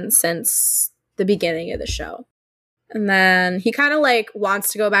it's been since the beginning of the show. And then he kind of, like,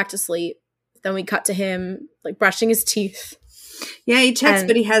 wants to go back to sleep. Then we cut to him, like, brushing his teeth. Yeah, he checks,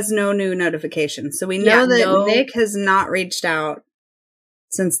 but he has no new notifications. So we know that Nick has not reached out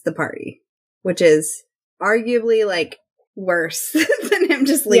since the party, which is arguably, like, worse than him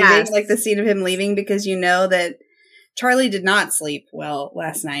just leaving. Yes. Like, the scene of him leaving, because you know that Charlie did not sleep well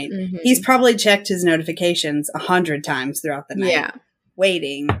last night. Mm-hmm. He's probably checked his notifications 100 times throughout the night,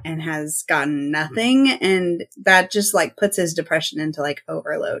 waiting, and has gotten nothing. And that just, like, puts his depression into, like,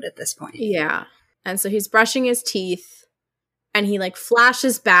 overload at this point. Yeah. And so he's brushing his teeth, and he, like,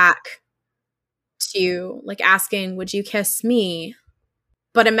 flashes back to, like, asking, would you kiss me?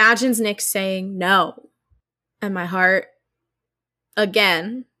 But imagines Nick saying no. And my heart,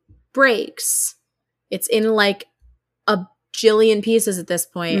 again, breaks. It's in, like, a jillion pieces at this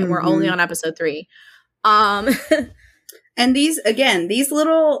point, and we're only on episode 3. And these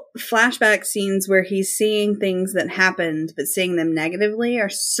little flashback scenes where he's seeing things that happened, but seeing them negatively, are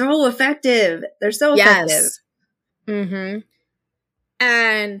so effective. They're so effective. Mm-hmm.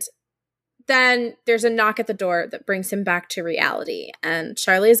 And then there's a knock at the door that brings him back to reality. And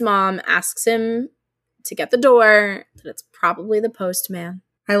Charlie's mom asks him to get the door, that it's probably the postman.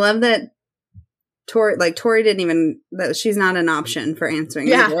 I love that Tori didn't even, that she's not an option for answering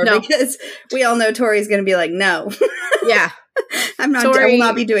the door, because we all know Tori's going to be like, no. Yeah. I will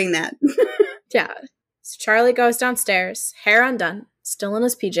not be doing that. Yeah. So Charlie goes downstairs, hair undone, still in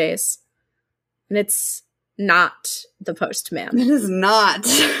his PJs. And it's not the postman. It is not.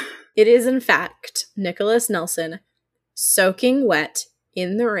 It is, in fact, Nicholas Nelson, soaking wet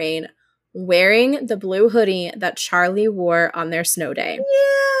in the rain, wearing the blue hoodie that Charlie wore on their snow day.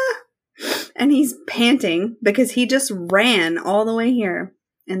 Yeah. And he's panting because he just ran all the way here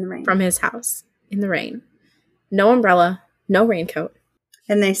in the rain. From his house in the rain. No umbrella, no raincoat.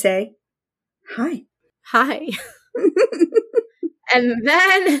 And they say, hi. Hi. And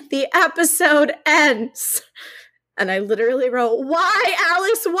then the episode ends. And I literally wrote, why,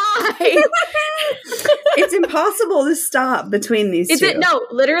 Alice, why? It's impossible to stop between these two. Is it? No,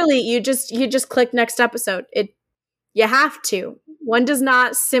 literally, you just click next episode. You have to. One does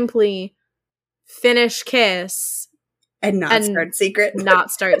not simply finish Kiss and start Secret. Not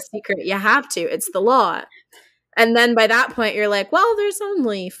start Secret. You have to. It's the law. And then by that point, you're like, well, there's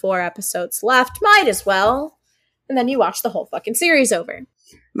only 4 episodes left. Might as well. And then you watch the whole fucking series over.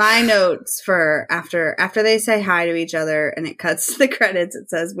 My notes for after they say hi to each other and it cuts to the credits, it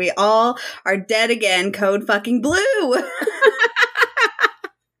says, we all are dead again, code fucking blue.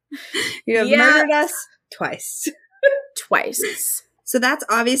 You have murdered us twice. Twice. So that's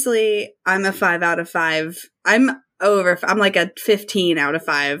obviously, I'm a 5 out of 5. I'm like a 15 out of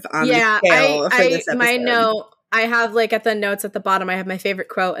 5 on the scale for this episode. My note, I have, like, at the notes at the bottom, I have my favorite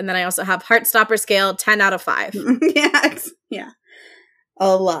quote, and then I also have Heartstopper scale 10 out of 5. Yeah.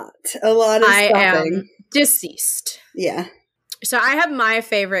 A lot of I stopping. am deceased. Yeah. So I have my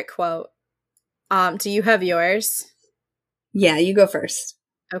favorite quote. Do you have yours? Yeah, you go first.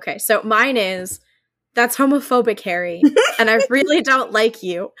 Okay, so mine is, that's homophobic, Harry, and I really don't like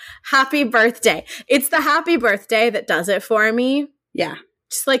you. Happy birthday. It's the happy birthday that does it for me. Yeah.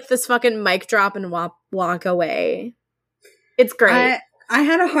 Just like this fucking mic drop and walk away. It's great. I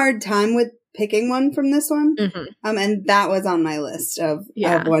had a hard time with picking one from this one. Mm-hmm. And that was on my list of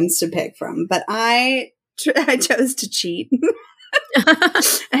ones to pick from. But I chose to cheat.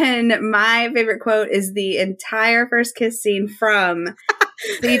 And my favorite quote is the entire first kiss scene from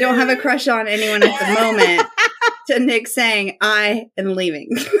So You Don't Have a Crush on Anyone at the Moment to Nick saying, I am leaving.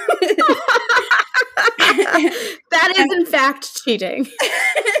 That is, in fact, cheating.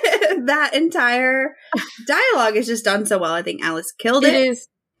 That entire dialogue is just done so well. I think Alice killed it.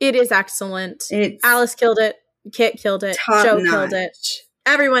 It is excellent. Alice killed it. Kit killed it. Joe killed it.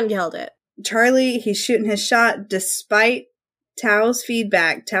 Everyone killed it. Charlie, he's shooting his shot despite Tao's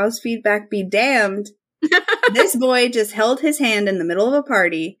feedback. Tao's feedback be damned. This boy just held his hand in the middle of a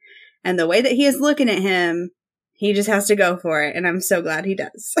party, and the way that he is looking at him, he just has to go for it, and I'm so glad he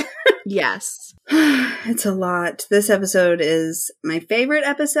does. Yes. It's a lot. This episode is my favorite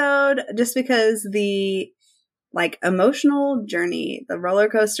episode just because the emotional journey, the roller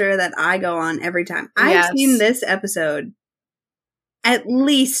coaster that I go on every time. I've seen this episode at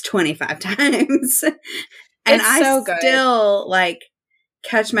least 25 times. And I still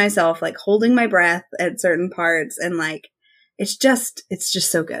catch myself holding my breath at certain parts, and it's just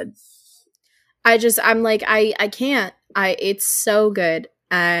so good. I can't. It's so good.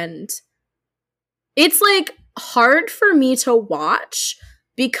 And it's hard for me to watch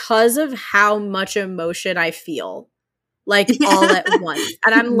because of how much emotion I feel all at once.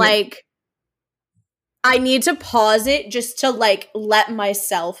 And I'm I need to pause it just to let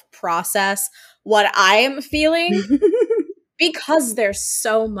myself process what I am feeling because there's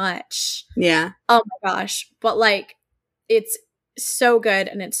so much. Yeah. Oh my gosh. But it's so good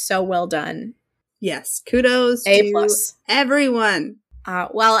and it's so well done. Yes. Kudos to everyone.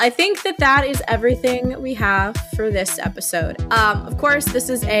 Well, I think that is everything we have for this episode. Of course, this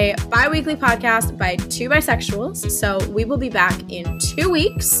is a bi-weekly podcast by two bisexuals, so we will be back in 2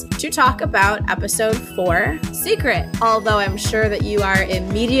 weeks to talk about episode 4, Secret. Although I'm sure that you are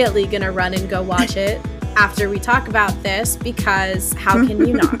immediately going to run and go watch it after we talk about this, because how can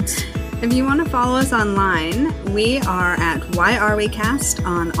you not? If you want to follow us online, we are at Why Are We Cast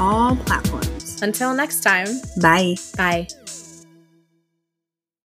on all platforms. Until next time. Bye. Bye.